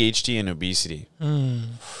 ADHD and obesity. The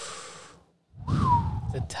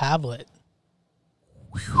tablet.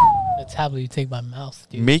 The tablet you take by mouth,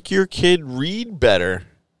 dude. Make your kid read better.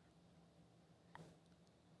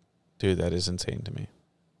 Dude, that is insane to me.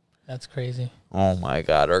 That's crazy. Oh my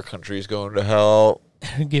God, our country's going to hell.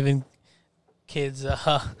 Giving kids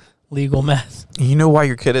legal meth. You know why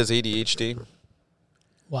your kid has ADHD?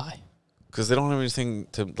 Why? Because they don't have anything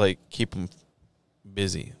to like keep them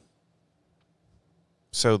busy.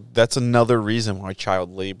 So that's another reason why child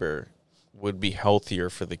labor would be healthier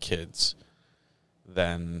for the kids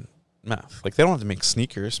than meth. Like they don't have to make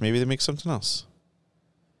sneakers. Maybe they make something else.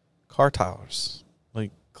 Car tires,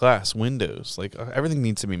 like glass, windows, like everything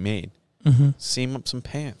needs to be made. Seam up some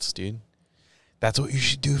pants, dude. That's what you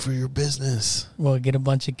should do for your business. Well, get a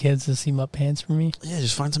bunch of kids to seam up pants for me. Yeah,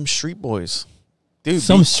 just find some street boys. Dude,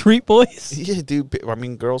 Some street boys? yeah, dude. I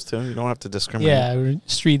mean, girls too. You don't have to discriminate. Yeah,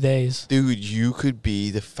 street days. Dude, you could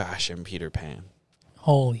be the fashion Peter Pan.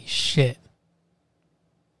 Holy shit.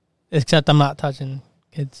 Except I'm not touching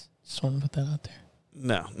kids. Just want to put that out there.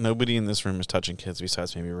 No, nobody in this room is touching kids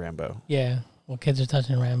besides maybe Rambo. Yeah. Well, kids are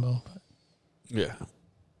touching Rambo. But Yeah.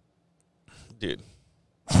 Dude.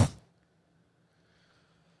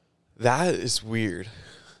 That is weird.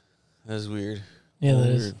 That is weird. yeah, that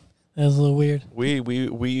is a little weird.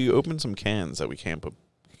 We opened some cans that we can't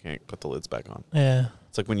put the lids back on. Yeah.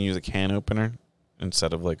 It's like when you use a can opener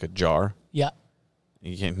instead of like a jar. Yeah.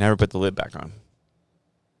 You can't never put the lid back on.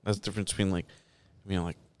 That's the difference between like,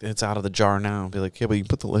 like it's out of the jar now. Be like, yeah, but you can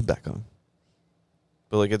put the lid back on.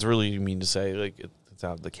 But like, it's really mean to say like it's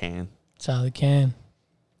out of the can. It's out of the can.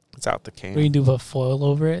 It's out the can. What do you do? Put foil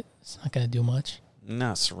over it? It's not going to do much.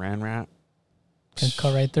 No, saran wrap. Can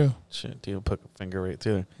cut right through. Shit, dude, put a finger right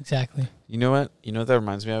through. Exactly. You know what? You know what that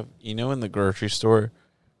reminds me of? You know in the grocery store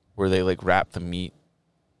where they like wrap the meat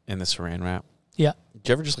in the saran wrap? Yeah. Did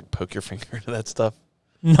you ever just like poke your finger into that stuff?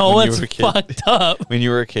 No, When you it's were a kid. fucked up. When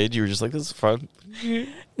you were a kid, you were just like, this is fun.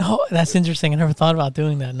 No, that's interesting. I never thought about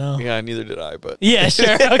doing that. No. Yeah, neither did I, but. Yeah,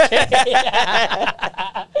 sure. Okay.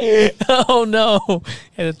 Oh, no. And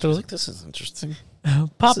it I was throws like, this is interesting.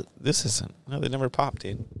 pop. This isn't. No, they never popped,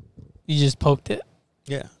 dude. You just poked it.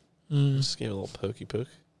 Yeah. Mm. Just gave it a little pokey poke.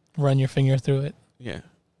 Run your finger through it. Yeah.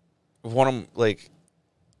 One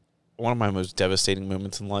of my most devastating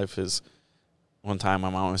moments in life is one time my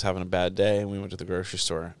mom was having a bad day and we went to the grocery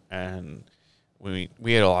store and we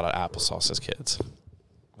ate a lot of applesauce as kids.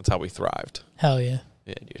 That's how we thrived. Hell yeah.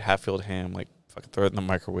 Yeah, dude. Hatfield ham, like fucking throw it in the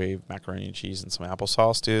microwave, macaroni and cheese and some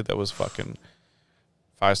applesauce, dude. That was fucking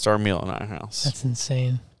 5-star meal in our house. That's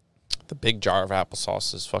insane. The big jar of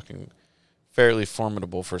applesauce is fucking fairly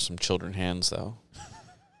formidable for some children hands, though.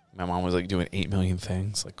 My mom was like doing 8 million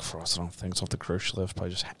things, like crossing off things off the grocery list,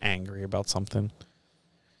 probably just angry about something.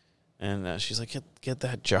 And she's like, get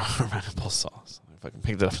that jar of applesauce. I fucking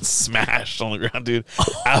picked it up and smashed on the ground, dude.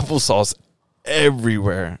 Applesauce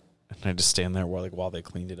everywhere. And I just stand there while they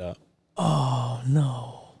cleaned it up. Oh,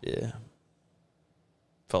 no. Yeah.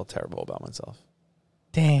 Felt terrible about myself.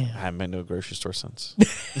 Damn. I haven't been to a grocery store since.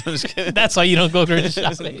 I'm just kidding. That's why you don't go grocery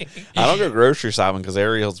shopping. I don't go grocery shopping because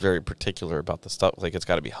Ariel's very particular about the stuff. Like, it's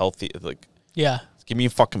got to be healthy. Like, Yeah. give me a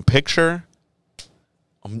fucking picture.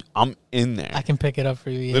 I'm in there. I can pick it up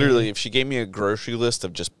for you. Yeah. Literally, if she gave me a grocery list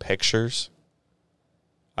of just pictures,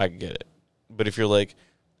 I could get it. But if you're like,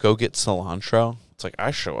 go get cilantro, it's like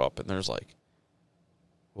I show up and there's like,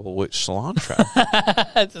 well, which cilantro?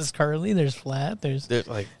 There's curly, there's flat, there's... They're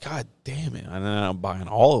like, God damn it. And then I'm buying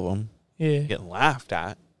all of them, Yeah. getting laughed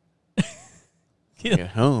at. Yeah. Get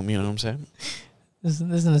home, you know what I'm saying? This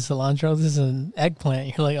isn't a cilantro, this is an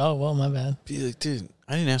eggplant. You're like, oh, well, my bad. Be like, dude,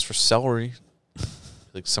 I didn't ask for celery.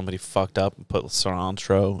 Like somebody fucked up and put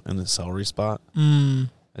cilantro in the celery spot. Mm.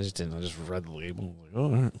 I just didn't. I just read the label. Like, oh,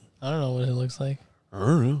 all right. I don't know what it looks like. I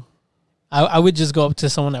don't know. I would just go up to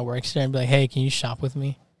someone that works there and be like, hey, can you shop with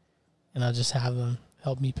me? And I'll just have them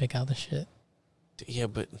help me pick out the shit. Yeah,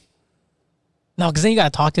 but No, because then you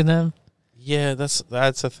got to talk to them. yeah, that's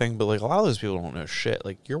the thing. But like a lot of those people don't know shit.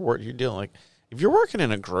 Like you're dealing like if you're working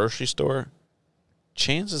in a grocery store,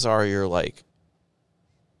 chances are you're like,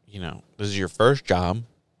 this is your first job,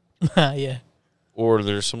 Yeah. or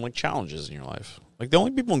there's some like challenges in your life. Like the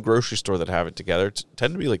only people in grocery store that have it together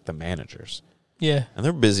tend to be like the managers, Yeah, and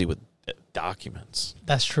they're busy with documents.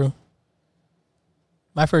 that's true.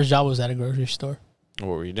 My first job was at a grocery store. What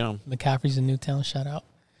were you doing? McCaffrey's in Newtown. Shout out.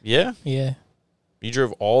 Yeah, Yeah. you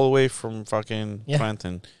drove all the way from fucking Yeah.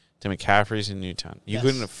 Clinton to McCaffrey's in Newtown. You Yes.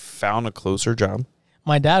 couldn't have found a closer job.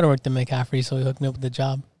 My dad worked at McCaffrey, so he hooked me up with the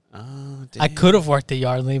job. Oh, I damn. could have worked at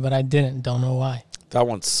Yardley, but I didn't. Don't know why. That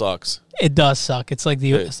one sucks. It does suck. It's like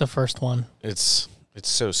Dude. it's the first one. It's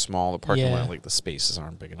so small. The parking Yeah. lot, like the spaces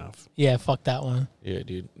aren't big enough. Yeah, fuck that one. Yeah,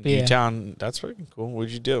 dude. Yeah. Newtown, that's freaking cool.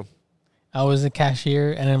 What'd you do? I was a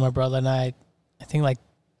cashier, and then my brother and I think like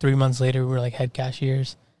 3 months later, we were like head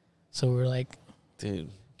cashiers. So we were like, Dude,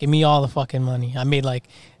 give me all the fucking money. I made like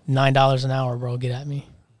 $9 an hour, bro. Get at me.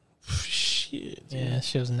 shit. Dude. Yeah,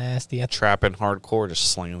 shit was nasty. Trapping hardcore,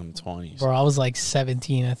 just slinging them 20s. Bro, I was like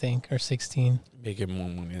 17, I think, or 16, Making more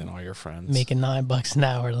money than all your friends. making $9 an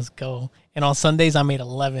hour. Let's go. And on Sundays, I made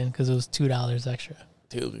 11 because it was $2 extra.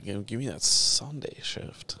 Dude, give me that Sunday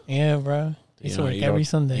shift. Yeah, bro. I used to work every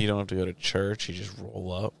Sunday. You don't have to go to church. You just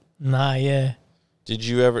roll up. Nah, yeah. Did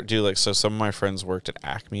you ever do like, so some of my friends worked at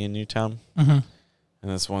Acme in Newtown. Mm-hmm.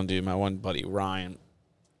 And this one dude, my one buddy, Ryan,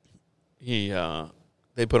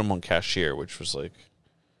 they put him on cashier, which was like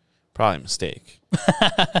probably a mistake.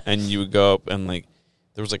 And you would go up and like,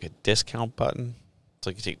 there was like a discount button. It's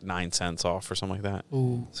like you take 9 cents off or something like that.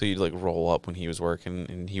 Ooh. So you'd like roll up when he was working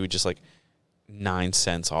and he would just like 9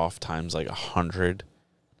 cents off times like 100.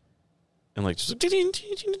 And like just, and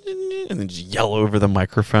then just yell over the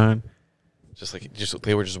microphone.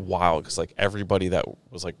 They were just wild because like everybody that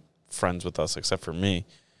was like friends with us except for me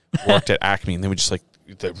worked at Acme, and they would just like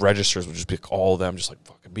the registers would just be like, all of them just like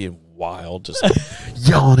fucking being wild, just like,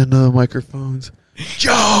 yelling into the microphones.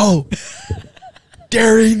 Joe,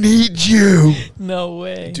 Derry needs you, No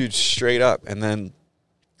way. dude, straight up. And then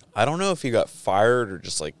I don't know if he got fired or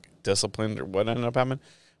just like disciplined or what ended up happening,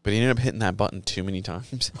 but he ended up hitting that button too many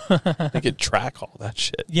times. They could track all that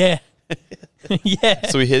shit. Yeah. Yeah.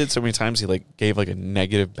 So he hit it so many times he like gave like a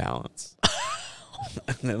negative balance.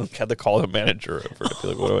 And then like had to call the manager over to be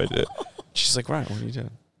like, what do I do? She's like, Ryan, what are you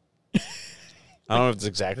doing? I don't know if it's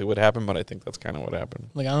exactly what happened, but I think that's kind of what happened.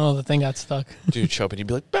 Like, I don't know, the thing got stuck. Dude, show up and he'd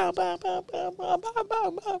be like, bow, bow, bow, bow, bow, bow,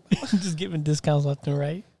 bow, bow. Just giving discounts left and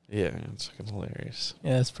right. Yeah, it's fucking hilarious.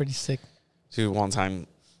 Yeah, that's pretty sick. Dude, one time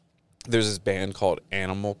there's this band called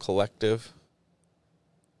Animal Collective,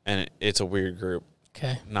 and it's a weird group,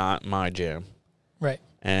 Okay. not my jam. Right.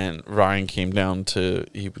 And Ryan came down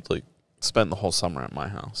he would like spend the whole summer at my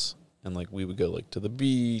house. And like we would go like to the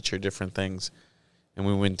beach or different things. And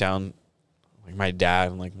we went down, like my dad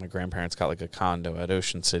and like my grandparents got like a condo at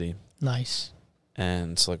Ocean City. Nice.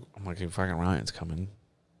 And it's like, I'm like, fucking Ryan's coming.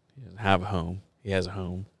 He doesn't have a home. He has a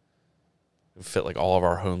home. It would fit like all of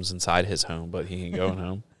our homes inside his home, but he ain't going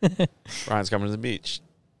home. Ryan's coming to the beach.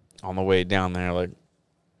 On the way down there, like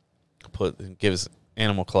gives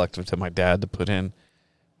Animal Collective to my dad to put in.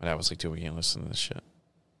 My dad was like, dude, we can't listen to this shit.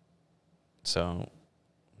 So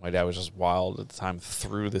my dad was just wild at the time,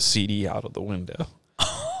 threw the CD out of the window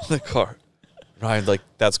in the car. Ryan, like,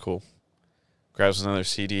 that's cool. Grabs another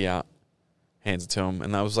CD out, hands it to him.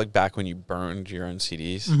 And that was like back when you burned your own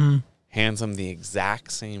CDs. Mm-hmm. Hands him the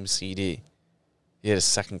exact same CD. He had a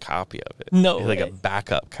second copy of it. No He had, like way. a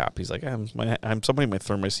backup copy. He's like, somebody might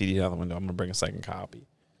throw my CD out the window. I'm gonna bring a second copy.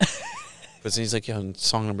 But then he's like, yeah,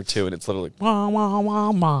 song number 2, and it's literally like, wah, wah, wah,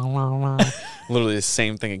 wah, wah, wah. Literally the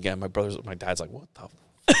same thing again. My dad's like, what the?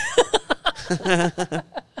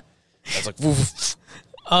 That's like, woof.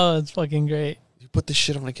 Oh, it's fucking great. You put this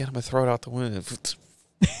shit on again, I'm gonna throw it out the window.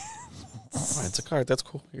 It's a card. That's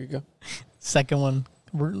cool. Here you go. Second one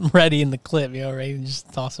ready in the clip, ready to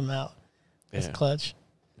just toss him out. That's Yeah. clutch.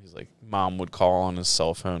 He's like, mom would call on his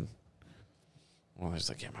cell phone. Well, he's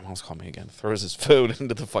like, yeah, my mom's calling me again. Throws his phone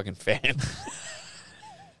into the fucking fan.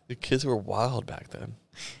 The kids were wild back then.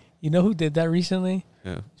 You know who did that recently?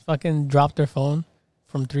 Yeah. Fucking dropped their phone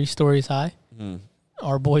from 3 stories high.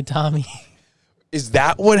 Our boy Tommy. Is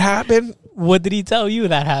that what happened? What did he tell you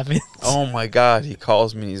that happened? Oh my God. He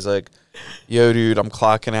calls me. He's like, yo, dude, I'm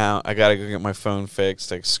clocking out. I got to go get my phone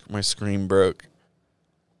fixed. Like, my screen broke.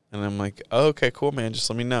 And I'm like, oh, okay, cool, man. Just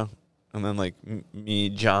let me know. And then, like, me,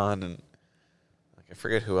 John, and like I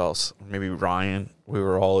forget who else. Maybe Ryan. We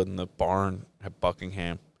were all in the barn at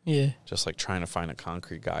Buckingham. Yeah. Just like trying to find a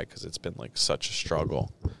concrete guy because it's been like such a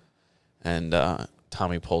struggle. And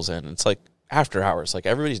Tommy pulls in. And it's like after hours. Like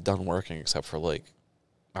everybody's done working except for like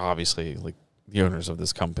obviously like the owners of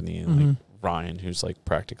this company and like Ryan, who's like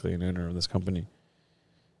practically an owner of this company.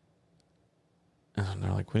 And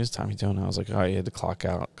they're like, "What is Tommy doing?" I was like, "Oh, he had to clock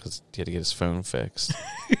out because he had to get his phone fixed."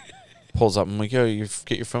 Pulls up. I'm like, "Yo, you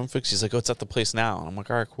get your phone fixed?" He's like, "Oh, it's at the place now." And I'm like,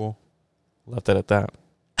 "All right, cool." Left it at that.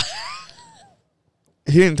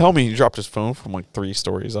 He didn't tell me he dropped his phone from like 3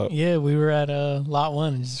 stories up. Yeah, we were at lot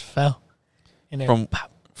 1 and just fell. And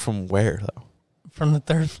From where though? From the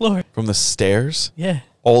 3rd floor. From the stairs? Yeah.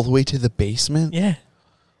 All the way to the basement? Yeah.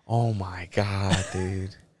 Oh my god,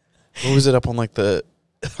 dude. What was it up on like the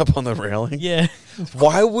railing? Yeah.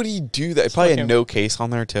 Why would he do that? He probably had fucking- no case on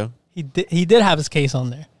there too. He did have his case on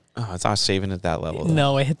there. Oh, it's not saving at that level though.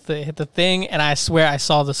 No, it hit the thing, and I swear I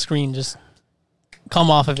saw the screen just come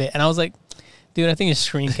off of it, and I was like, "Dude, I think his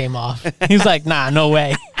screen came off." He's like, "Nah, no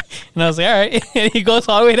way." And I was like, "All right." And he goes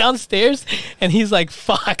all the way downstairs, and he's like,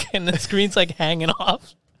 "Fuck," and the screen's like hanging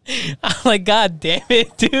off. I'm like, "God damn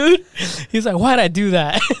it, dude!" He's like, "Why'd I do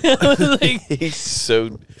that?" I was like,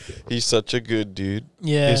 he's such a good dude.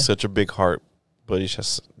 Yeah. He's such a big heart, but he's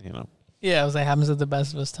just, "Yeah," I was like, "Happens to the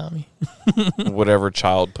best of us, Tommy." whatever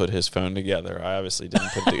child put his phone together. I obviously didn't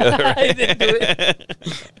put it together. I Right? didn't do it.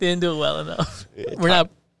 Didn't do it well enough. We're not.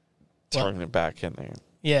 turning it back in there.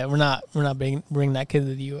 Yeah, we're not bringing that kid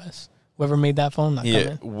to the U.S. Whoever made that phone, not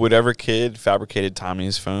Yeah, coming. whatever kid fabricated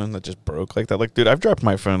Tommy's phone that just broke like that. Like, dude, I've dropped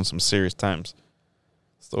my phone some serious times.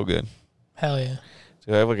 Still good. Hell yeah.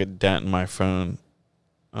 Dude, I have like a dent in my phone.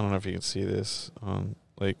 I don't know if you can see this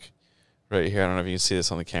like right here. I don't know if you can see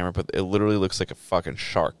this on the camera, but it literally looks like a fucking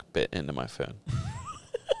shark bit into my phone.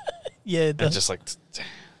 Yeah, it It's does. just like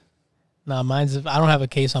Nah, mine's. I don't have a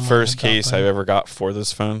case on my first laptop, case but- I've ever got for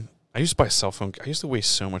this phone. I used to buy cell phone. I used to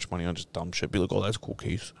waste so much money on just dumb shit. Be like, "Oh, that's a cool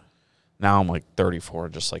case." Now I'm like 34,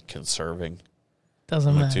 just like conserving. Doesn't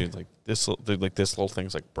I'm like, matter. dude, like this little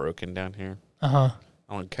thing's like broken down here. I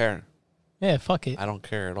don't care. Yeah, fuck it. I don't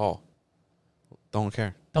care at all. Don't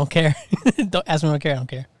care. Don't care. Don't ask me if I care. I don't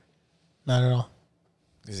care. Not at all.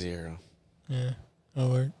 0. Yeah. Oh,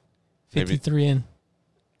 we're Maybe- 53 in.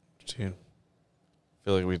 Dude, I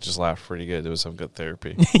feel like we just laughed pretty good. It was some good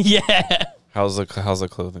therapy. Yeah. How's the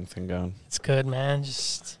clothing thing going? It's good, man.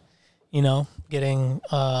 Just, getting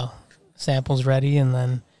samples ready and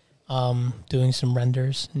then doing some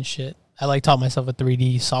renders and shit. I taught myself a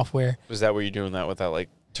 3D software. Was that where you're doing that with that like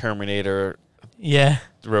Terminator Yeah.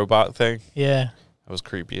 robot thing? Yeah. That was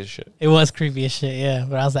creepy as shit. It was creepy as shit, yeah.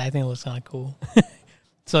 But I think it was kind of cool.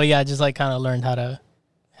 So yeah, I just kind of learned how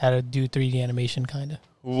to do 3D animation kind of.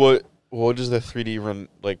 What does the 3D run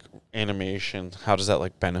like animation? How does that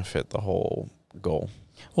like benefit the whole goal?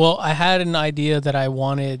 Well, I had an idea that I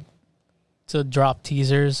wanted to drop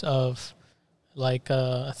teasers of like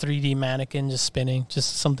a 3D mannequin just spinning,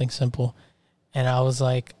 just something simple. And I was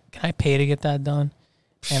like, "Can I pay to get that done?"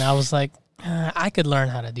 And I was like, I could learn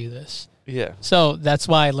how to do this. Yeah. So that's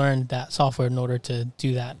why I learned that software in order to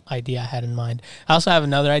do that idea I had in mind. I also have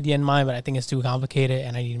another idea in mind, but I think it's too complicated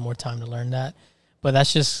and I need more time to learn that. But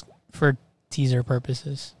that's just for teaser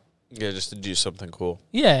purposes. Yeah, just to do something cool.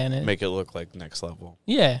 Yeah, and Make it look like next level.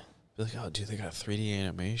 yeah. Be like, "Oh, dude, they got 3D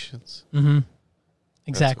animations." Mm-hmm.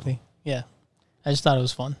 Exactly. Yeah. I just thought it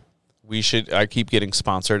was fun. I keep getting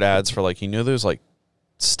sponsored ads for like, those like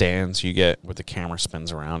stands you get where the camera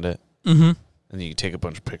spins around it. Mm-hmm. And you take a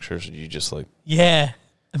bunch of pictures and you just like, Yeah.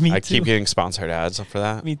 Me I too. keep getting sponsored ads for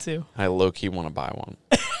that. Me too. I low key want to buy one.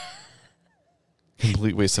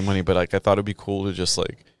 Complete waste of money, but like I thought it'd be cool to just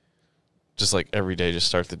like every day, just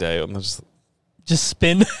start the day and Just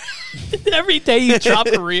spin. Every day you drop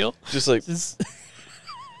a reel. just like Just,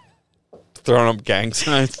 throwing up gang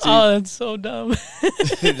signs. Dude. oh, that's so dumb.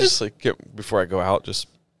 Just like before I go out, just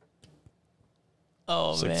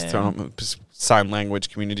Oh, like man. throwing up. Sign language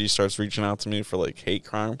community starts reaching out to me for like hate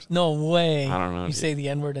crimes. No way. I don't know, You dude. say the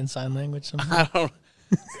N-word in sign language somehow.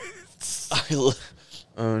 I don't.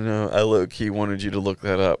 Oh no! I low key wanted you to look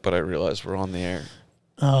that up, but I realized we're on the air.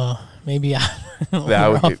 Oh, maybe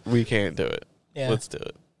I. We can't do it. Yeah. Let's do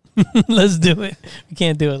it. Let's do it. We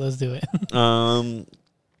can't do it. Let's do it.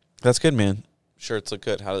 That's good, man. Shirts look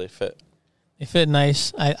good. How do they fit? They fit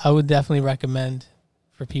nice. I would definitely recommend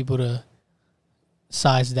for people to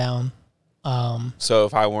size down. So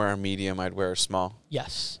if I wear a medium, I'd wear a small.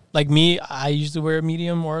 Yes. Like me, I usually wear a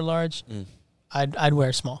medium or a large. I'd wear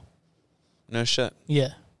a small. No shit. Yeah.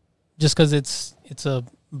 Just because it's a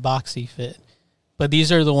boxy fit. But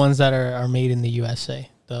these are the ones that are made in the USA.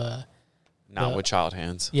 Not with child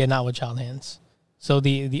hands. Yeah, not with child hands. So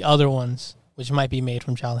the other ones, which might be made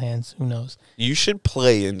from child hands, who knows? You should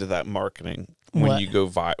play into that marketing when What? you go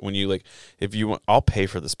when you like, if you want, I'll pay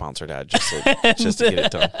for the sponsored ad just to get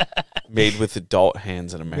it done. Made with adult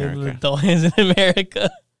hands in America. Made with adult hands in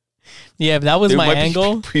America. Yeah, but that was my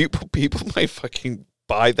angle. People might fucking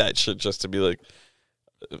buy that shit just to be like,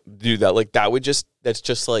 do that. Like that's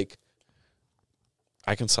just like,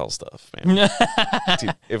 I can sell stuff, man.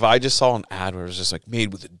 Dude, if I just saw an ad where it was just like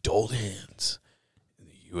made with adult hands in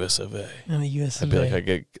the US of A, In the US I'd of be A.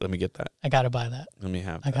 like, let me get that. I gotta buy that. Let me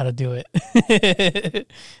have I that. gotta do it.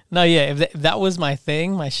 No, yeah. If that was my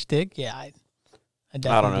thing, my shtick, yeah, I definitely.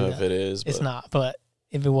 I don't know do if that. it is. It's but not, but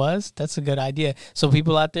if it was, that's a good idea. So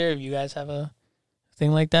people out there, if you guys have a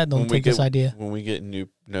thing like that, don't take this idea. When we get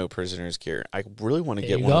no prisoners gear, I really want to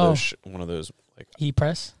There get you one of those like Heat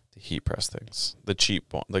press. the heat press things, the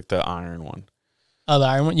cheap one, like the iron one. Oh, the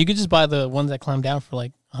iron one. You could just buy the ones that climb down for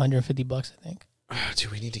like $150, I think.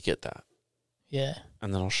 Dude, we need to get that, Yeah.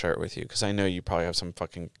 and then I'll share it with you because I know you probably have some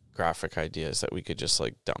fucking graphic ideas that we could just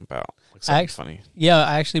like dump out. Like something funny. Yeah,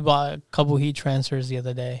 I actually bought a couple heat transfers the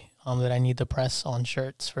other day that I need to press on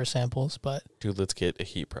shirts for samples, but Dude, let's get a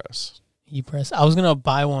heat press. heat press. I was going to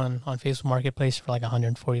buy one on Facebook Marketplace for like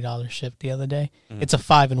 $140 shipped the other day. Mhm. It's a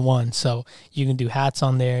 5-in-1, so you can do hats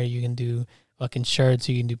on there, you can do fucking shirts,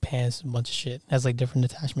 you can do pants, a bunch of shit. It has like different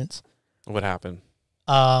attachments. What happened?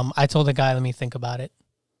 I told the guy, let me think about it.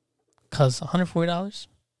 Cause $140?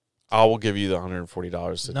 I will give you the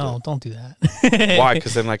 $140 to No, do don't do that. it. Why?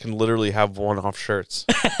 Because then I can literally have one-off shirts.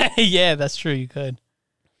 Yeah, that's true. You could.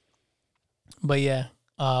 But yeah,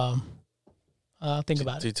 think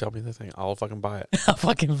about it. Dude, tell me the thing. I'll fucking buy it. I'll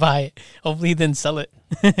fucking buy it. Hopefully, he didn't sell it.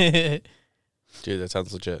 Dude, that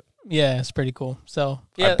sounds legit. Yeah, it's pretty cool. So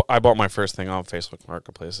yeah. I bought my first thing on Facebook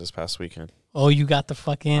Marketplace this past weekend. Oh, you got the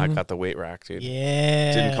fucking. I got the weight rack, dude.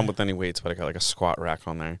 Yeah. Didn't come with any weights, but I got like a squat rack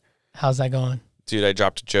on there. How's that going? Dude, I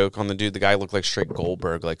dropped a joke on the dude. The guy looked like straight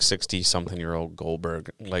Goldberg, like 60-something-year-old Goldberg,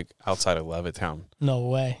 like outside of Levittown. No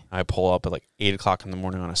way. I pull up at like 8 o'clock in the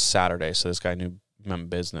morning on a Saturday, so this guy knew my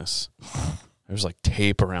business. There was like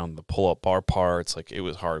tape around the pull-up bar parts. Like, it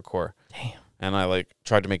was hardcore. Damn. And I like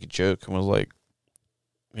tried to make a joke and was like,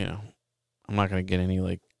 you know, I'm not going to get any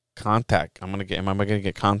like contact. Am I going to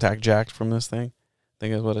get contact jacked from this thing? I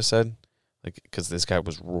think that's what I said. Like, because this guy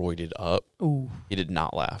was roided up. Ooh. He did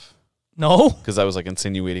not laugh. No. Because I was like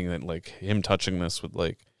insinuating that like him touching this would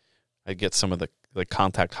like, I'd get some of the like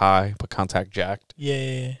contact high, but contact jacked.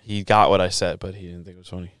 Yeah. He got what I said, but he didn't think it was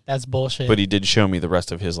funny. That's bullshit. But he did show me the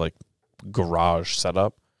rest of his like garage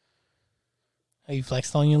setup. Are you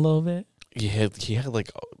flexed on you a little bit? He had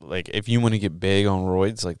like if you want to get big on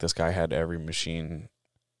roids, like this guy had every machine.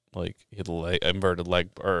 Like he had inverted leg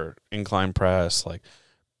or incline press, like.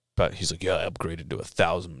 But he's like, yeah, I upgraded to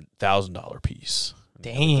 $1,000 piece.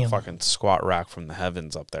 Damn. The fucking squat rack from the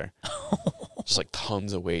heavens up there. Just like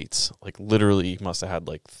tons of weights. Like literally, he must have had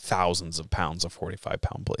like thousands of pounds of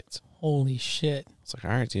 45-pound plates. Holy shit. It's like,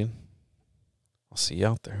 all right, dude. I'll see you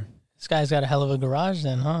out there. This guy's got a hell of a garage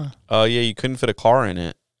then, huh? Yeah, you couldn't fit a car in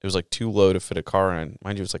it. It was like too low to fit a car in.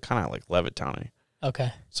 Mind you, it was like kind of like Levittown-y.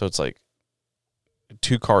 Okay. So it's like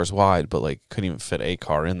 2 cars wide, but like couldn't even fit a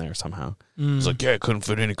car in there somehow. It's like, yeah, I couldn't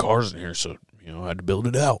fit any cars in here, so you know, I had to build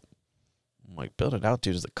it out. I'm like, build it out,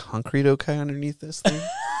 dude. Is the concrete okay underneath this thing?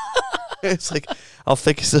 It's like, how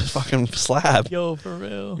thick is this fucking slab? Yo, for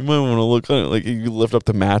real. You might want to look on it. Like, you lift up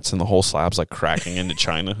the mats and the whole slab's like cracking into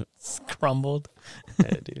China. It's crumbled.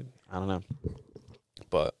 Yeah, dude. I don't know.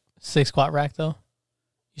 But 6 squat rack though.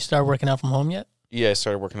 You start working out from home yet? yeah, I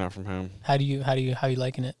started working out from home. How you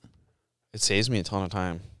liking it? It saves me a ton of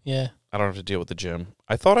time. Yeah. I don't have to deal with the gym.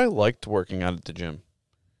 I thought I liked working out at the gym.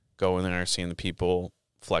 Going there, seeing the people,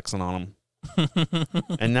 flexing on them.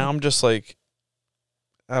 And now I'm just like,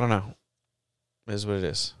 I don't know. It is what it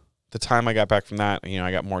is. The time I got back from that, you know,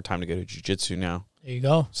 I got more time to go to jiu-jitsu now. There you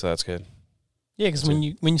go. So that's good. Yeah, because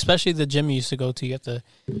when especially the gym you used to go to, you have to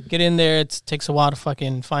get in there. It takes a while to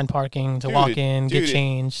fucking find parking, to walk in, get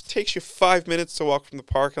changed. It takes you 5 minutes to walk from the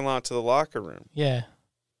parking lot to the locker room. Yeah.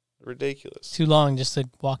 Ridiculous. Too long just to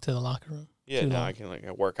walk to the locker room. Yeah, now I can like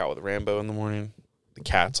work out with Rambo in the morning. The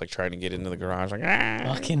cat's like trying to get into the garage, like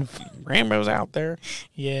Fucking Rambo's out there.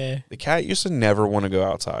 yeah. The cat used to never want to go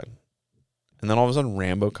outside, and then all of a sudden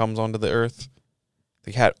Rambo comes onto the earth.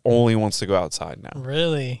 The cat only wants to go outside now.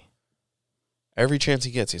 Really? Every chance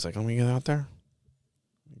he gets, he's like, "Let me get out there,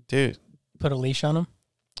 dude." Put a leash on him?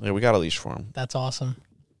 Yeah, we got a leash for him. That's awesome.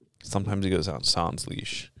 Sometimes he goes out sans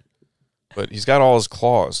leash, but he's got all his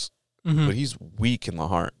claws. Mm-hmm. But he's weak in the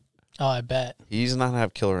heart. Oh, I bet. He does not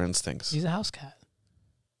have killer instincts. He's a house cat.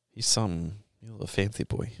 He's a little fancy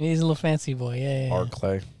boy. He's a little fancy boy. Yeah.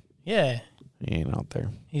 Barclay. Yeah. He ain't out there.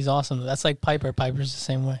 He's awesome. That's like Piper. Piper's the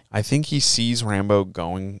same way. I think he sees Rambo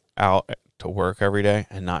going out to work every day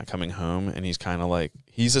and not coming home, and he's kind of like,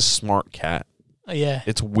 he's a smart cat. Yeah.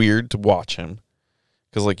 It's weird to watch him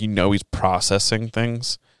because, like, he's processing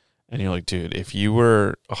things, and you're like, dude, if you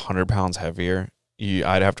were 100 pounds heavier,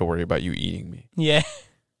 I'd have to worry about you eating me. Yeah.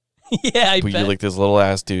 Yeah, but you're like this little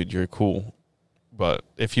ass dude. You're cool. But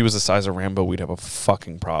if he was the size of Rambo, we'd have a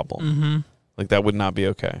fucking problem. Mm-hmm. Like, that would not be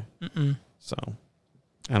okay. Mm-mm. So,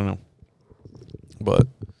 I don't know. But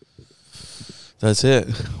that's it.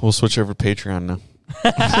 We'll switch over to Patreon now.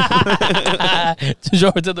 Switch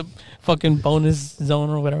over to the fucking bonus zone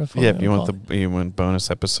or whatever. Yeah, if you want bonus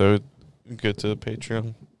episode, go to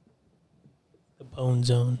Patreon. The bone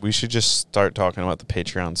zone. We should just start talking about the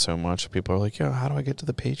Patreon so much. People are like, yo, how do I get to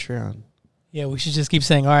the Patreon? Yeah, we should just keep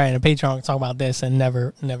saying, all right, in a Patreon, we'll talk about this and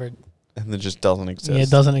never. And it just doesn't exist. Yeah, it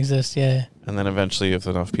doesn't exist, yeah. And then eventually, if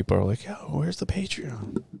enough people are like, yo, where's the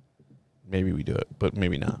Patreon? Maybe we do it, but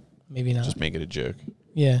maybe not. Maybe not. Just make it a joke.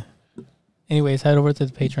 Yeah. Anyways, head over to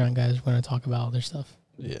the Patreon, guys. We're going to talk about other stuff.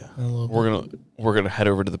 Yeah. We're gonna head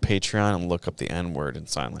over to the Patreon and look up the N-word in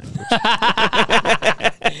sign language.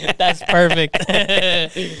 That's perfect.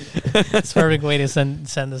 That's a perfect way to send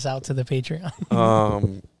us out to the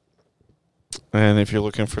Patreon. And if you're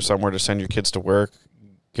looking for somewhere to send your kids to work,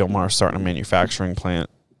 Gilmar's starting a manufacturing plant.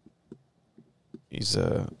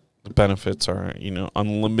 The benefits are,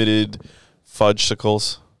 unlimited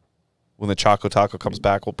fudgesicles. When the Choco Taco comes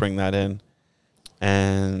back, we'll bring that in.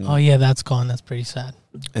 And oh yeah, that's gone. That's pretty sad.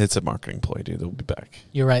 It's a marketing ploy, dude. They'll be back.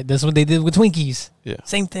 You're right. That's what they did with Twinkies. Yeah.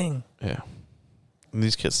 Same thing. Yeah. And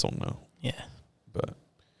these kids don't know. Yeah. But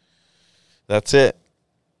that's it.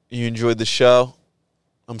 You enjoyed the show.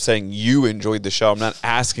 I'm saying you enjoyed the show. I'm not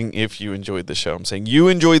asking if you enjoyed the show. I'm saying you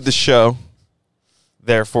enjoyed the show.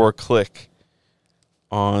 Therefore, click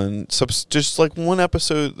on just like one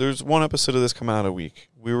episode. There's one episode of this coming out a week.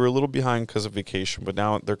 We were a little behind because of vacation, but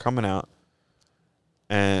now they're coming out.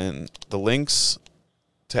 And the links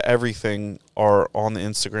to everything are on the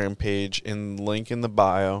Instagram page and link in the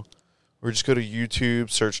bio. Or just go to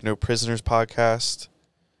YouTube, search No Prisoners Podcast.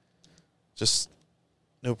 Just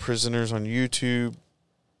No Prisoners on YouTube,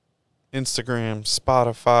 Instagram,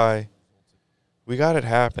 Spotify. We got it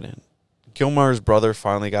happening. Gilmar's brother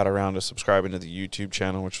finally got around to subscribing to the YouTube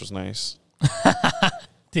channel, which was nice.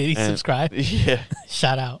 Did he subscribe? Yeah.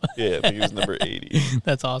 Shout out. Yeah, I think he was number 80.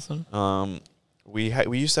 That's awesome. We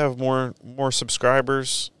used to have more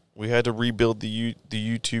subscribers. We had to rebuild the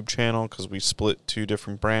YouTube channel because we split two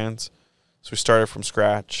different brands. So we started from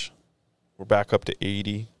scratch. We're back up to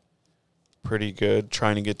 80. Pretty good.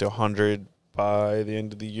 Trying to get to 100 by the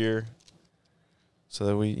end of the year. So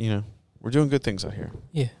that we're doing good things out here.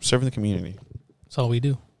 Yeah. Serving the community. That's all we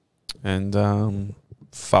do. And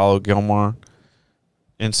follow Gilmar.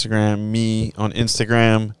 Instagram, me on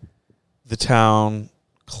Instagram. The Town,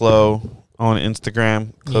 Chloe on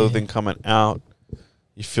Instagram. Clothing coming out.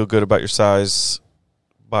 You feel good about your size.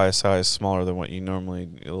 Buy a size smaller than what you normally.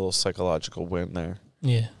 A little psychological win there.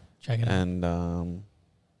 Yeah. Check it out. And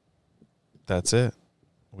that's it.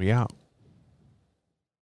 We out.